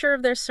picture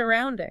of their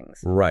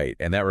surroundings. Right,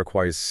 and that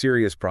requires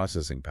serious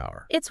processing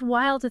power. It's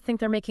wild to think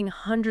they're making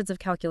hundreds of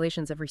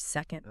calculations every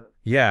second.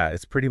 Yeah,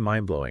 it's pretty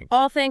mind-blowing.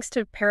 All thanks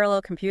to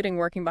parallel computing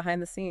working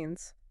behind the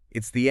scenes.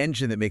 It's the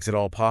engine that makes it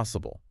all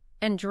possible.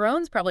 And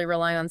drones probably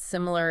rely on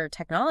similar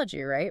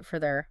technology, right, for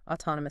their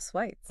autonomous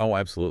flights? Oh,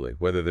 absolutely.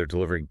 Whether they're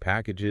delivering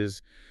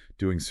packages,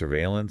 doing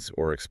surveillance,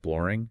 or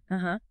exploring,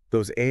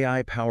 those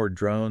AI-powered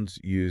drones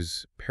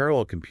use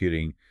parallel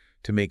computing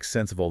to make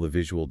sense of all the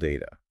visual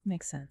data.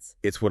 Makes sense.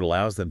 It's what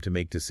allows them to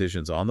make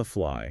decisions on the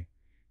fly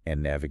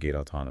and navigate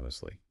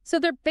autonomously. So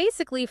they're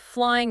basically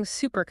flying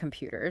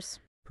supercomputers.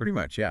 Pretty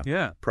much, yeah.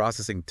 Yeah.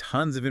 Processing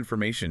tons of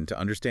information to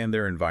understand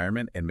their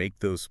environment and make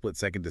those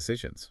split-second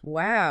decisions.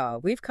 Wow,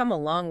 we've come a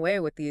long way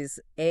with these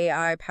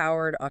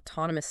AI-powered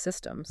autonomous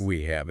systems.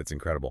 We have. It's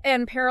incredible.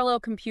 And parallel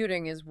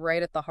computing is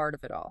right at the heart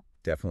of it all.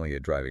 Definitely a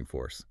driving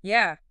force.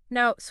 Yeah.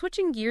 Now,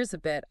 switching gears a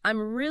bit, I'm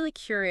really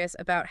curious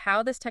about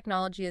how this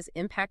technology is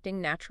impacting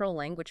natural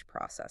language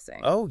processing.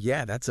 Oh,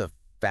 yeah, that's a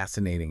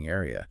fascinating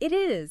area. It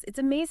is. It's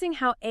amazing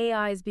how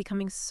AI is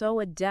becoming so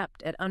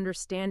adept at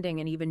understanding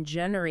and even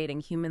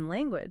generating human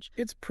language.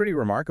 It's pretty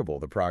remarkable,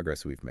 the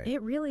progress we've made.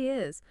 It really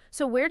is.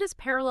 So where does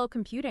parallel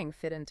computing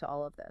fit into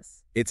all of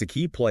this? It's a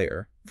key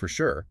player, for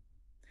sure.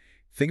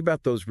 Think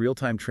about those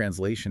real-time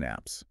translation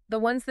apps. The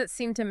ones that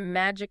seem to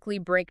magically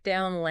break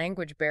down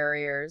language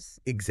barriers.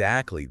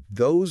 Exactly.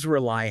 Those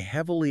rely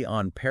heavily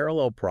on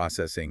parallel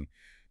processing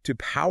to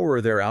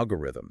power their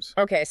algorithms.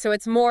 Okay, so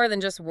it's more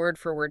than just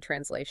word-for-word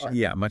translation.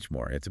 Yeah, much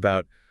more. It's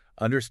about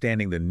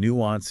understanding the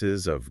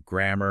nuances of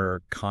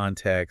grammar,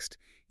 context,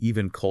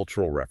 even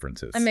cultural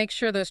references. And make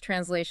sure those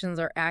translations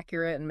are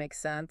accurate and make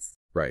sense.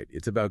 Right.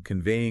 It's about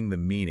conveying the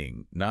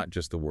meaning, not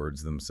just the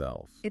words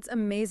themselves. It's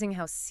amazing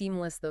how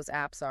seamless those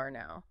apps are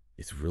now.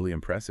 It's really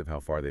impressive how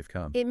far they've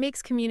come. It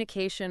makes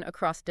communication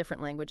across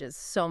different languages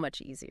so much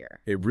easier.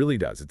 It really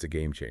does. It's a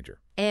game changer.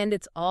 And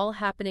it's all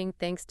happening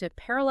thanks to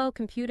parallel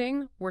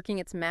computing working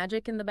its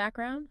magic in the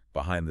background?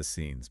 Behind the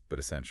scenes, but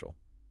essential.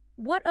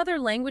 What other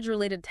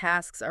language-related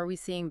tasks are we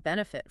seeing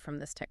benefit from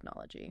this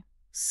technology?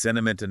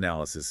 Sentiment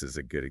analysis is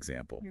a good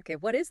example. Okay,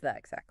 what is that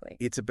exactly?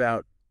 It's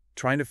about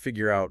trying to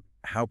figure out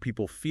how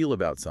people feel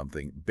about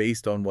something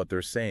based on what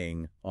they're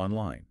saying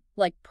online.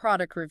 Like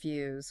product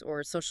reviews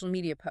or social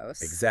media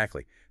posts.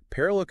 Exactly.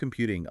 Parallel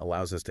computing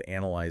allows us to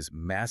analyze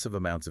massive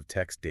amounts of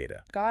text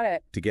data. Got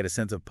it. To get a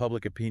sense of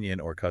public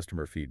opinion or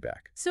customer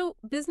feedback. So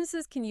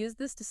businesses can use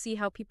this to see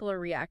how people are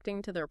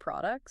reacting to their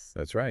products?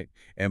 That's right.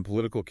 And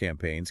political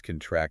campaigns can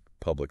track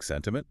public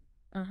sentiment.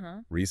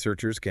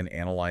 Researchers can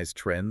analyze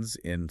trends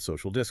in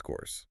social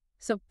discourse.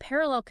 So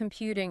parallel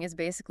computing is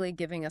basically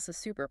giving us a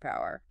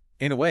superpower.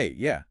 In a way,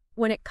 yeah.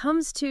 When it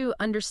comes to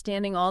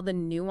understanding all the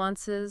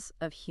nuances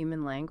of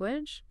human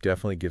language,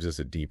 Definitely gives us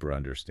a deeper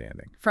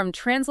understanding. from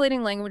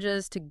translating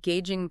languages to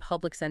gauging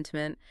public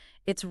sentiment,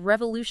 it's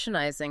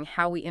revolutionizing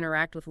how we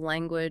interact with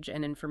language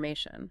and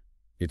information.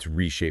 It's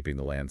reshaping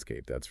the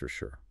landscape, that's for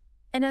sure.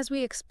 And as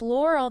we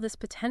explore all this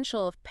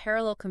potential of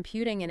parallel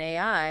computing and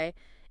AI,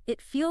 it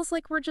feels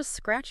like we're just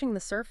scratching the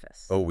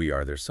surface. Oh, we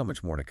are. There's so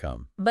much more to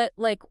come. But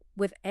like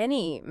with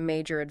any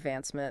major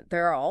advancement,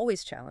 there are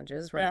always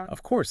challenges, right?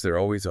 Of course, there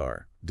always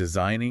are.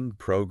 Designing,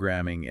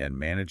 programming, and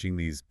managing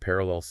these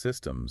parallel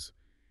systems,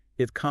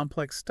 it's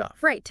complex stuff.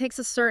 Right, takes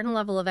a certain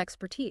level of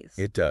expertise.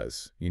 It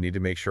does. You need to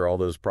make sure all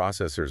those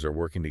processors are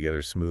working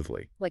together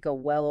smoothly. Like a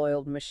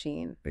well-oiled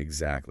machine.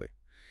 Exactly.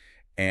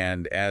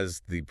 And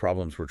as the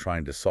problems we're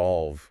trying to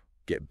solve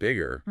get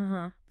bigger,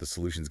 the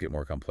solutions get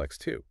more complex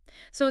too.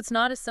 So it's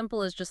not as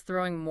simple as just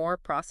throwing more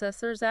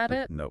processors at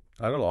it Nope,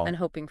 not at all. and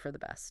hoping for the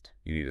best.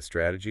 You need a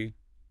strategy,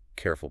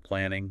 careful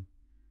planning,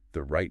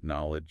 the right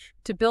knowledge.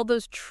 To build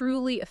those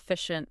truly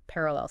efficient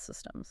parallel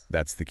systems.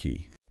 That's the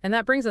key. And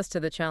that brings us to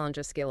the challenge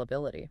of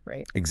scalability,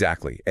 right?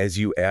 Exactly. As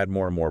you add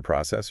more and more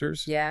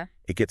processors, Yeah.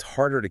 it gets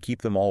harder to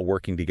keep them all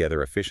working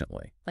together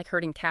efficiently. Like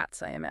herding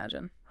cats, I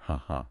imagine.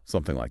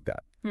 Something like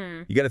that.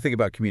 You got to think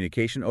about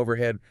communication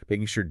overhead,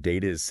 making sure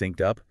data is synced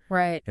up,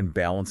 right, and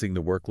balancing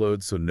the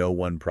workload so no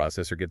one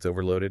processor gets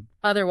overloaded.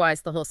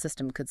 Otherwise, the whole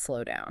system could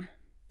slow down.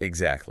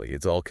 Exactly.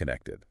 It's all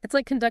connected. It's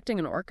like conducting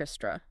an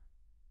orchestra.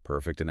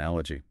 Perfect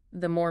analogy.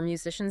 The more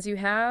musicians you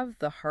have,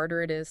 the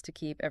harder it is to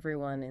keep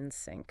everyone in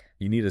sync.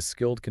 You need a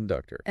skilled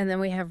conductor. And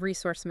then we have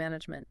resource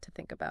management to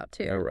think about,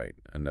 too. Yeah, right.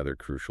 Another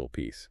crucial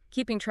piece.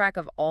 Keeping track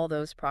of all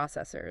those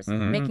processors,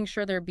 making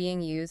sure they're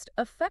being used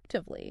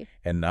effectively.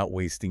 And not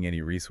wasting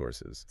any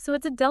resources. So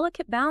it's a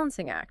delicate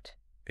balancing act.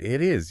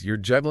 It is. You're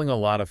juggling a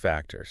lot of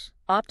factors.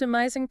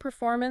 Optimizing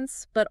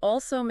performance, but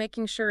also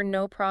making sure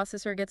no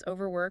processor gets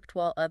overworked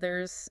while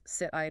others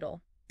sit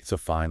idle. It's a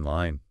fine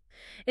line.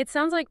 It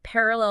sounds like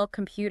parallel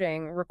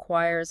computing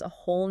requires a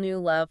whole new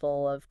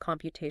level of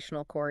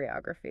computational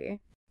choreography.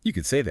 You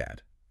could say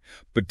that.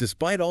 But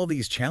despite all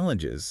these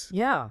challenges,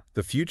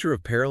 the future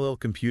of parallel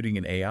computing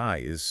and AI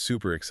is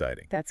super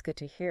exciting. That's good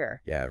to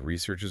hear. Yeah,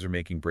 researchers are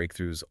making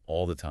breakthroughs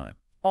all the time.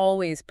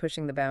 Always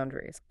pushing the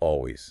boundaries.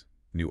 Always.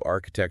 New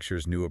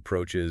architectures, new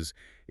approaches.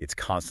 It's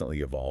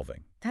constantly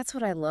evolving. That's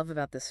what I love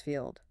about this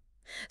field.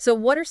 So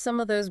what are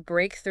some of those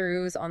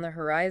breakthroughs on the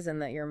horizon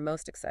that you're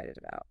most excited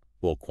about?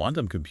 Well,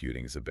 quantum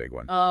computing is a big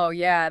one. Oh,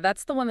 yeah.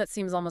 That's the one that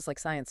seems almost like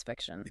science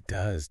fiction. It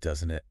does,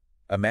 doesn't it?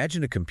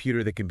 Imagine a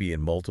computer that can be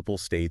in multiple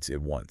states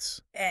at once.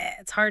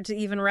 It's hard to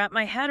even wrap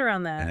my head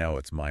around that. I know,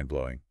 it's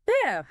mind-blowing.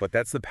 Yeah. But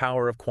that's the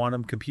power of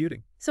quantum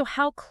computing. So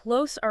how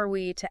close are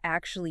we to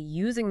actually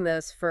using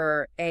this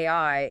for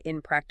AI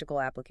in practical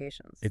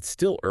applications? It's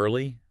still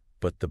early,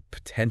 but the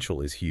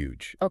potential is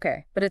huge.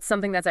 Okay, but it's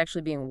something that's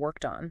actually being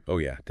worked on. Oh,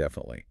 yeah,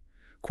 definitely.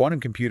 Quantum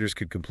computers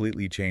could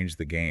completely change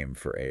the game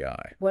for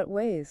AI. What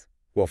ways?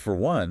 Well, for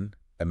one,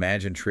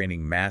 imagine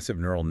training massive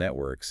neural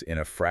networks in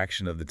a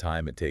fraction of the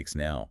time it takes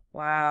now.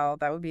 Wow,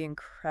 that would be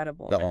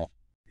incredible. No,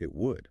 it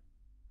would.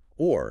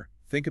 Or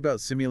think about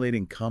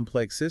simulating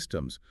complex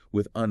systems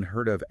with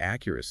unheard-of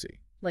accuracy.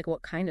 Like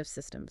what kind of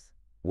systems?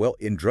 Well,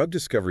 in drug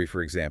discovery,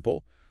 for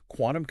example,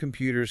 quantum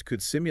computers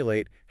could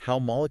simulate how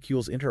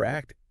molecules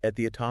interact at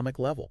the atomic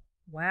level.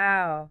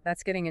 Wow,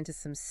 that's getting into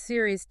some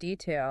serious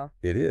detail.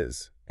 It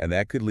is. And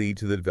that could lead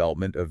to the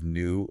development of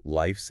new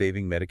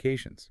life-saving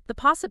medications. The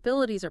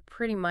possibilities are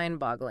pretty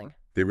mind-boggling.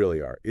 They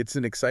really are. It's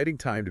an exciting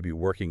time to be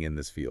working in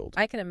this field.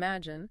 I can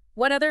imagine.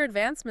 What other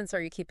advancements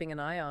are you keeping an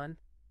eye on?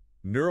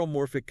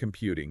 Neuromorphic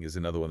computing is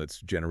another one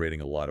that's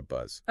generating a lot of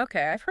buzz.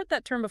 Okay, I've heard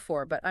that term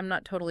before, but I'm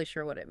not totally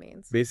sure what it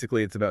means.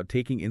 Basically, it's about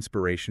taking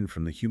inspiration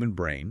from the human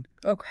brain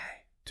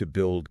to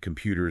build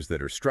computers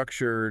that are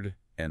structured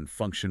and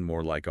function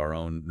more like our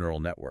own neural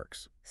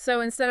networks.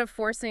 So instead of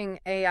forcing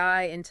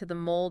AI into the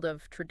mold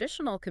of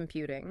traditional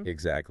computing,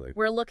 exactly,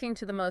 we're looking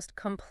to the most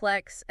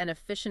complex and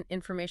efficient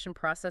information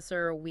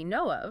processor we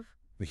know of.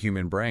 The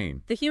human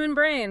brain. The human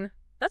brain.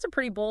 That's a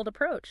pretty bold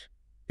approach.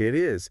 It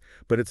is,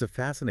 but it's a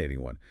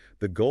fascinating one.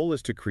 The goal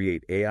is to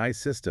create AI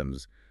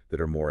systems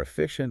that are more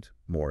efficient,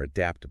 more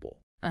adaptable.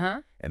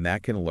 And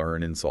that can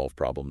learn and solve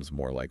problems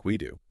more like we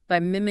do. By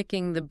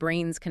mimicking the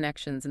brain's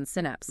connections and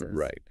synapses.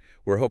 Right.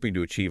 We're hoping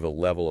to achieve a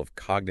level of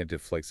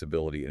cognitive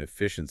flexibility and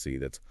efficiency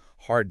that's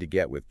hard to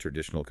get with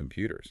traditional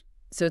computers.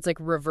 So it's like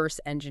reverse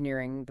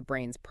engineering the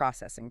brain's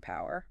processing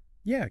power.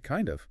 Yeah,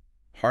 kind of.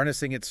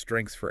 Harnessing its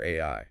strengths for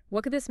AI.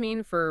 What could this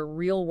mean for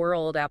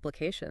real-world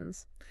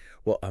applications?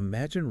 Well,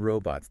 imagine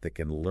robots that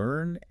can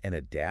learn and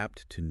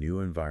adapt to new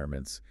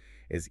environments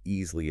as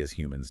easily as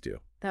humans do.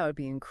 That would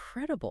be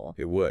incredible.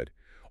 It would.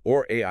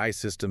 Or AI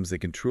systems that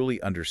can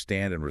truly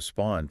understand and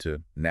respond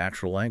to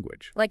natural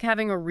language. Like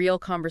having a real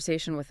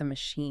conversation with a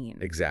machine.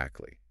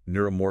 Exactly.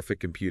 Neuromorphic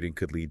computing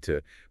could lead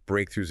to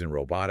breakthroughs in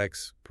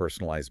robotics,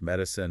 personalized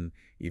medicine,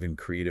 even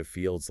creative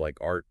fields like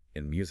art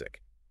and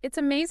music. It's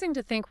amazing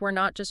to think we're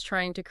not just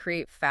trying to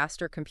create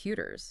faster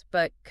computers,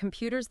 but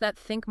computers that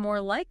think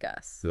more like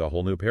us. It's a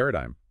whole new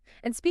paradigm.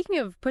 And speaking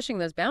of pushing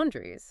those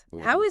boundaries,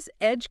 how is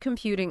edge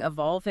computing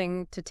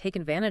evolving to take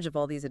advantage of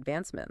all these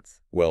advancements?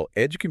 Well,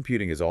 edge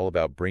computing is all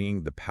about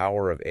bringing the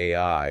power of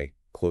AI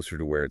closer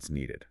to where it's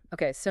needed.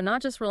 Okay, so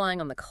not just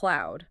relying on the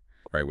cloud.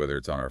 Right, whether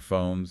it's on our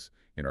phones,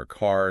 in our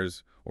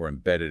cars, or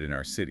embedded in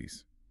our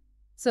cities.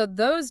 So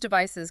those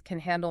devices can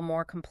handle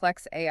more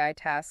complex AI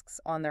tasks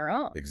on their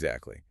own.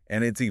 Exactly.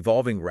 And it's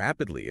evolving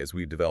rapidly as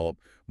we develop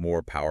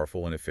more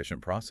powerful and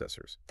efficient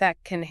processors. That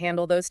can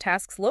handle those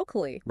tasks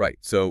locally. Right.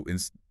 So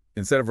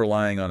instead of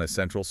relying on a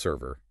central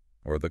server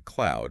or the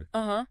cloud,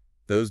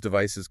 those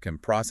devices can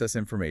process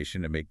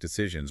information and make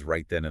decisions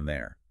right then and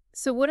there.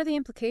 So what are the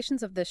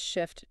implications of this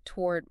shift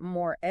toward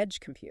more edge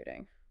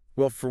computing?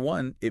 Well, for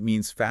one, it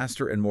means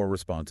faster and more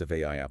responsive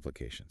AI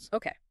applications.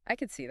 Okay, I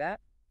could see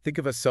that. Think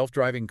of a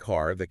self-driving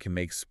car that can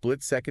make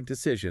split-second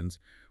decisions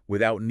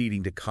without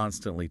needing to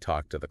constantly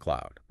talk to the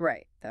cloud.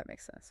 Right, that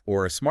makes sense.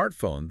 Or a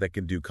smartphone that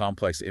can do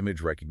complex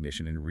image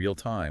recognition in real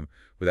time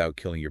without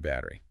killing your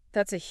battery.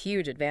 That's a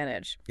huge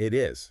advantage. It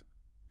is.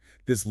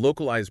 This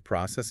localized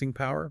processing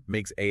power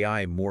makes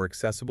AI more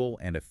accessible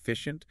and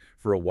efficient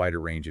for a wider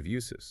range of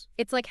uses.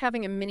 It's like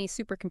having a mini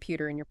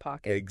supercomputer in your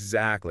pocket.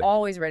 Exactly.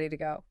 Always ready to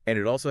go. And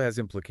it also has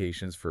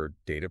implications for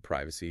data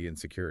privacy and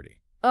security.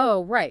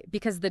 Oh, right,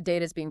 because the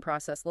data is being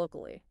processed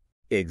locally.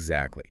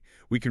 Exactly.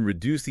 We can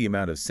reduce the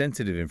amount of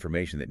sensitive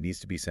information that needs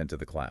to be sent to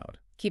the cloud.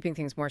 Keeping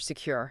things more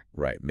secure.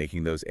 Right,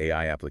 making those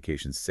AI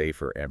applications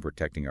safer and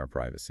protecting our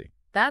privacy.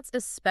 That's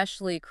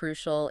especially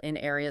crucial in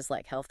areas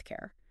like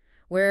healthcare,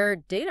 where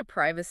data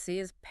privacy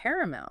is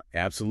paramount.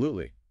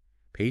 Absolutely.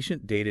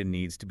 Patient data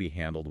needs to be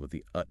handled with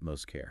the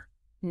utmost care.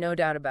 No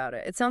doubt about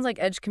it. It sounds like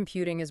edge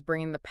computing is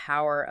bringing the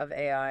power of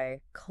AI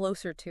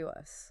closer to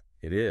us.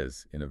 It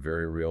is, in a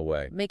very real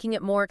way. Making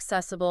it more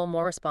accessible,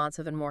 more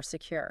responsive, and more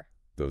secure.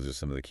 Those are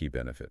some of the key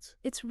benefits.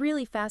 It's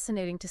really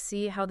fascinating to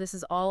see how this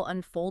is all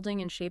unfolding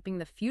and shaping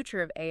the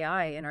future of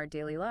AI in our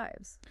daily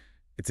lives.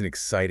 It's an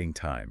exciting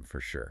time, for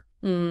sure.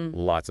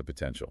 Lots of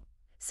potential.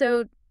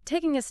 So,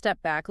 taking a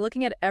step back,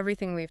 looking at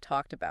everything we've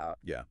talked about,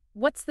 Yeah.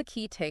 what's the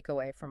key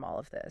takeaway from all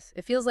of this?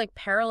 It feels like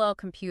parallel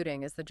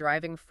computing is the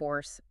driving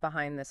force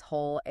behind this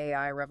whole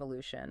AI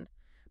revolution,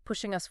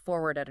 pushing us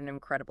forward at an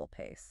incredible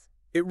pace.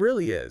 It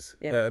really is.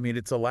 Yeah.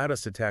 It's allowed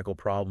us to tackle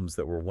problems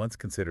that were once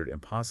considered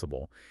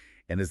impossible.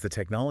 And as the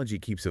technology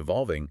keeps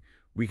evolving,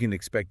 we can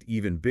expect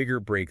even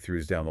bigger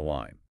breakthroughs down the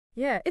line.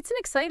 Yeah, it's an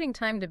exciting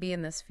time to be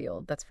in this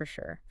field, that's for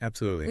sure.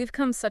 Absolutely. We've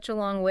come such a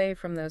long way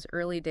from those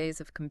early days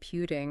of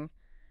computing.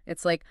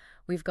 It's like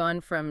we've gone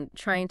from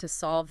trying to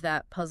solve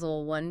that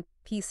puzzle one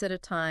piece at a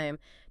time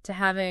to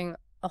having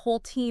a whole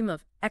team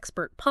of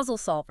expert puzzle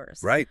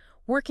solvers. Right.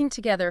 Working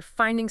together,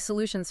 finding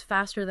solutions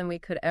faster than we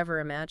could ever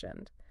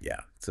imagined.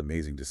 Yeah, it's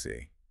amazing to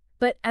see.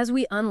 But as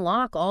we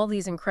unlock all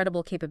these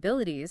incredible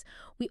capabilities,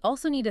 we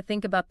also need to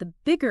think about the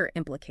bigger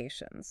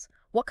implications.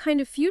 What kind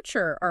of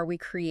future are we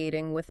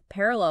creating with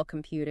parallel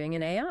computing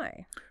and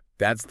AI?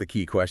 That's the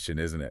key question,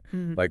 isn't it?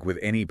 Like with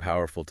any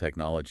powerful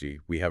technology,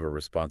 we have a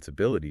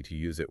responsibility to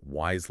use it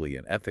wisely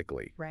and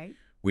ethically. Right.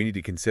 We need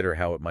to consider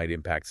how it might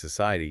impact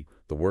society,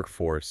 the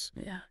workforce,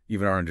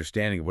 even our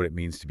understanding of what it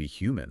means to be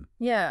human.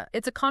 Yeah,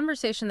 it's a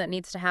conversation that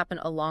needs to happen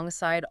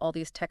alongside all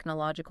these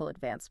technological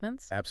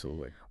advancements.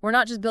 Absolutely. We're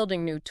not just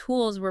building new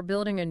tools, we're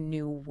building a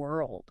new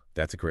world.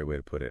 That's a great way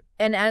to put it.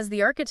 And as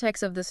the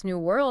architects of this new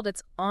world,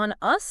 it's on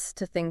us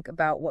to think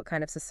about what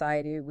kind of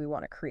society we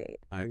want to create.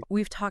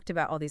 We've talked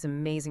about all these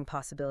amazing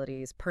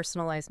possibilities,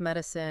 personalized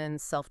medicine,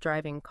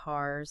 self-driving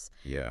cars.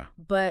 Yeah.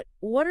 But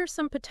what are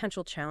some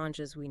potential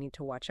challenges we need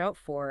to watch out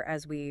for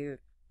as we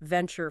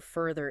venture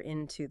further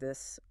into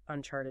this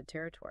uncharted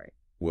territory?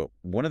 Well,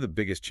 one of the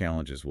biggest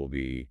challenges will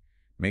be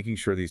making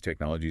sure these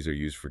technologies are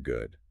used for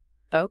good.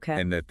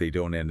 Okay. And that they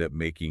don't end up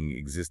making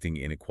existing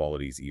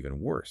inequalities even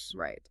worse.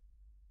 Right.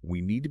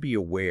 We need to be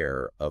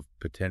aware of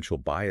potential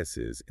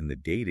biases in the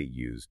data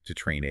used to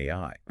train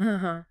AI.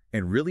 And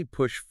really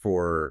push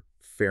for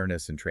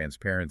fairness and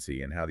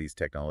transparency in how these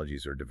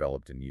technologies are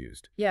developed and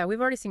used. Yeah,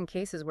 we've already seen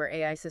cases where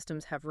AI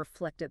systems have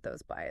reflected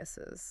those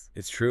biases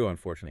It's true,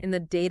 unfortunately. in the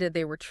data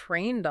they were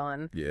trained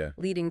on, Yeah.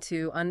 leading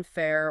to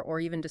unfair or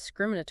even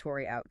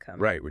discriminatory outcomes.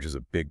 Right, which is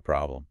a big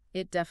problem.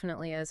 It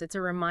definitely is. It's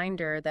a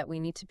reminder that we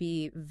need to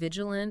be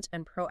vigilant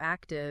and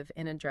proactive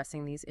in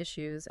addressing these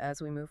issues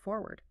as we move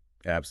forward.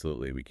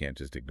 Absolutely, we can't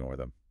just ignore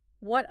them.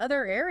 What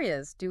other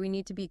areas do we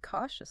need to be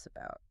cautious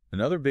about?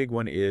 Another big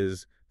one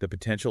is the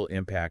potential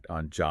impact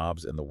on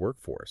jobs and the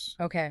workforce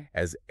Okay.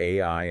 as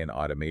AI and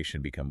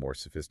automation become more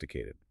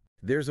sophisticated.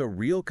 There's a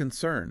real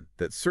concern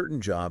that certain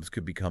jobs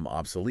could become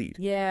obsolete.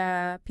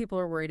 Yeah, people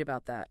are worried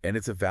about that. And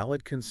it's a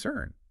valid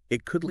concern.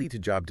 It could lead to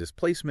job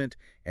displacement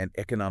and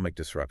economic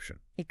disruption.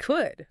 It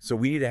could. So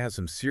we need to have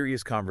some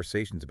serious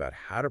conversations about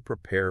how to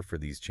prepare for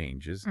these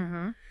changes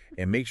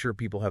and make sure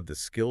people have the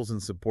skills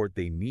and support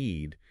they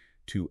need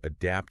to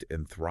adapt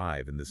and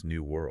thrive in this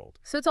new world.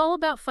 So it's all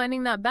about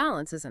finding that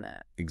balance, isn't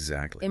it?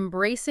 Exactly.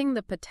 Embracing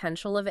the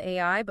potential of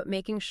AI, but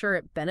making sure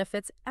it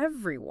benefits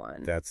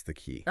everyone. That's the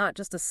key. Not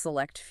just a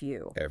select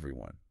few.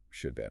 Everyone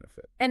should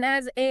benefit. And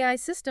as AI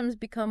systems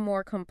become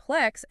more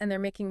complex and they're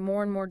making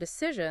more and more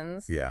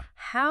decisions,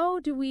 how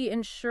do we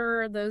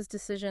ensure those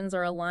decisions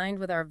are aligned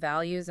with our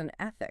values and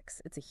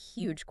ethics? It's a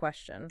huge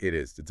question. It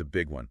is. It's a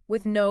big one.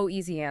 With no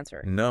easy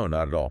answer. No,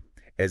 not at all.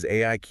 As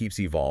AI keeps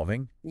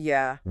evolving,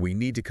 we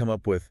need to come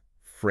up with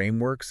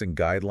frameworks and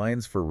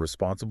guidelines for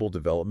responsible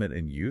development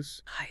and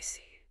use. I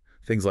see.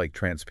 Things like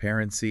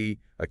transparency,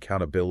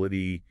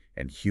 accountability,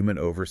 and human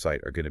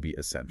oversight are going to be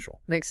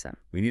essential. Makes sense.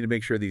 We need to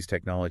make sure these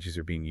technologies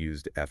are being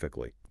used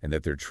ethically and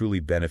that they're truly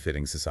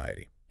benefiting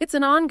society. It's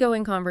an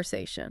ongoing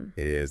conversation.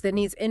 It is. That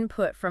needs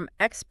input from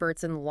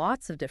experts in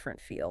lots of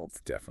different fields.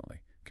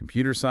 Definitely.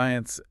 Computer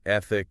science,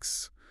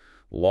 ethics,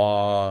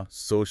 law,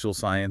 social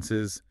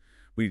sciences.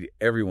 We need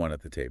everyone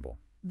at the table.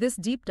 This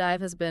deep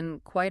dive has been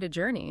quite a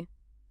journey.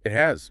 It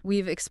has.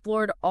 We've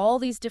explored all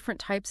these different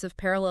types of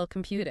parallel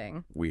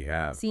computing. We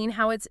have. Seen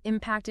how it's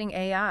impacting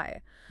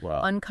AI.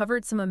 Wow.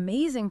 Uncovered some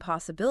amazing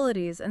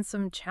possibilities and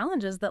some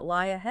challenges that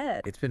lie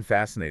ahead. It's been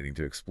fascinating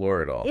to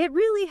explore it all. It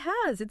really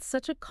has. It's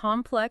such a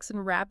complex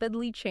and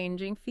rapidly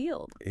changing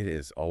field. It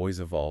is always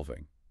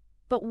evolving.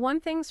 But one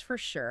thing's for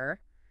sure,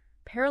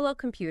 parallel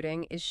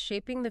computing is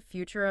shaping the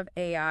future of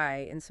AI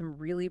in some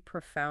really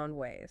profound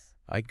ways.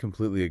 I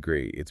completely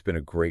agree. It's been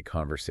a great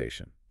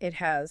conversation. It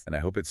has. And I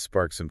hope it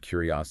sparked some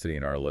curiosity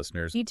in our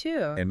listeners. Me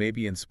too. And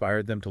maybe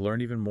inspired them to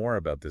learn even more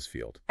about this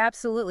field.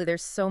 Absolutely.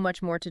 There's so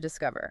much more to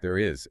discover. There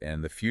is,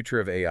 and the future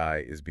of AI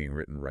is being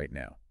written right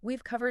now.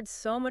 We've covered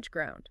so much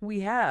ground.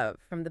 We have.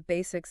 From the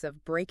basics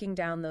of breaking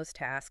down those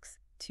tasks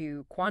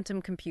to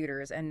quantum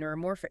computers and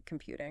neuromorphic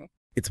computing.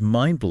 It's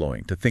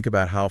mind-blowing to think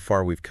about how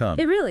far we've come.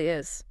 It really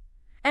is.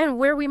 And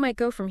where we might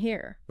go from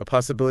here. The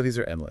possibilities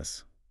are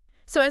endless.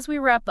 So as we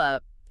wrap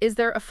up, is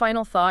there a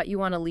final thought you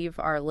want to leave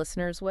our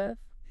listeners with?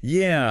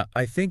 Yeah,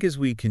 I think as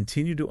we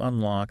continue to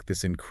unlock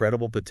this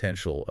incredible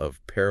potential of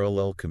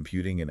parallel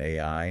computing and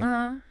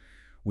AI,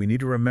 we need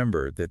to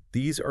remember that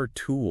these are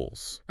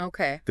tools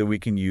that we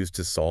can use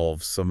to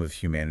solve some of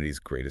humanity's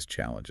greatest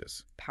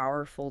challenges.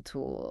 Powerful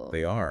tools.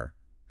 They are.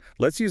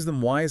 Let's use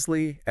them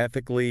wisely,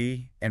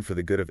 ethically, and for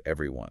the good of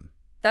everyone.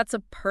 That's a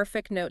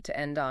perfect note to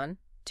end on.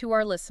 To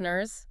our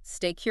listeners,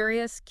 stay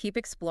curious, keep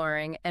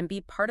exploring, and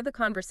be part of the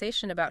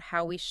conversation about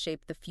how we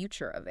shape the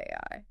future of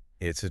AI.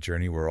 It's a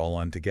journey we're all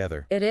on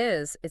together. It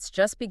is. It's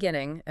just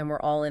beginning, and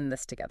we're all in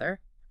this together.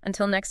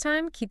 Until next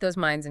time, keep those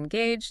minds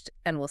engaged,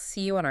 and we'll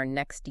see you on our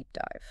next deep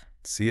dive.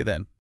 See you then.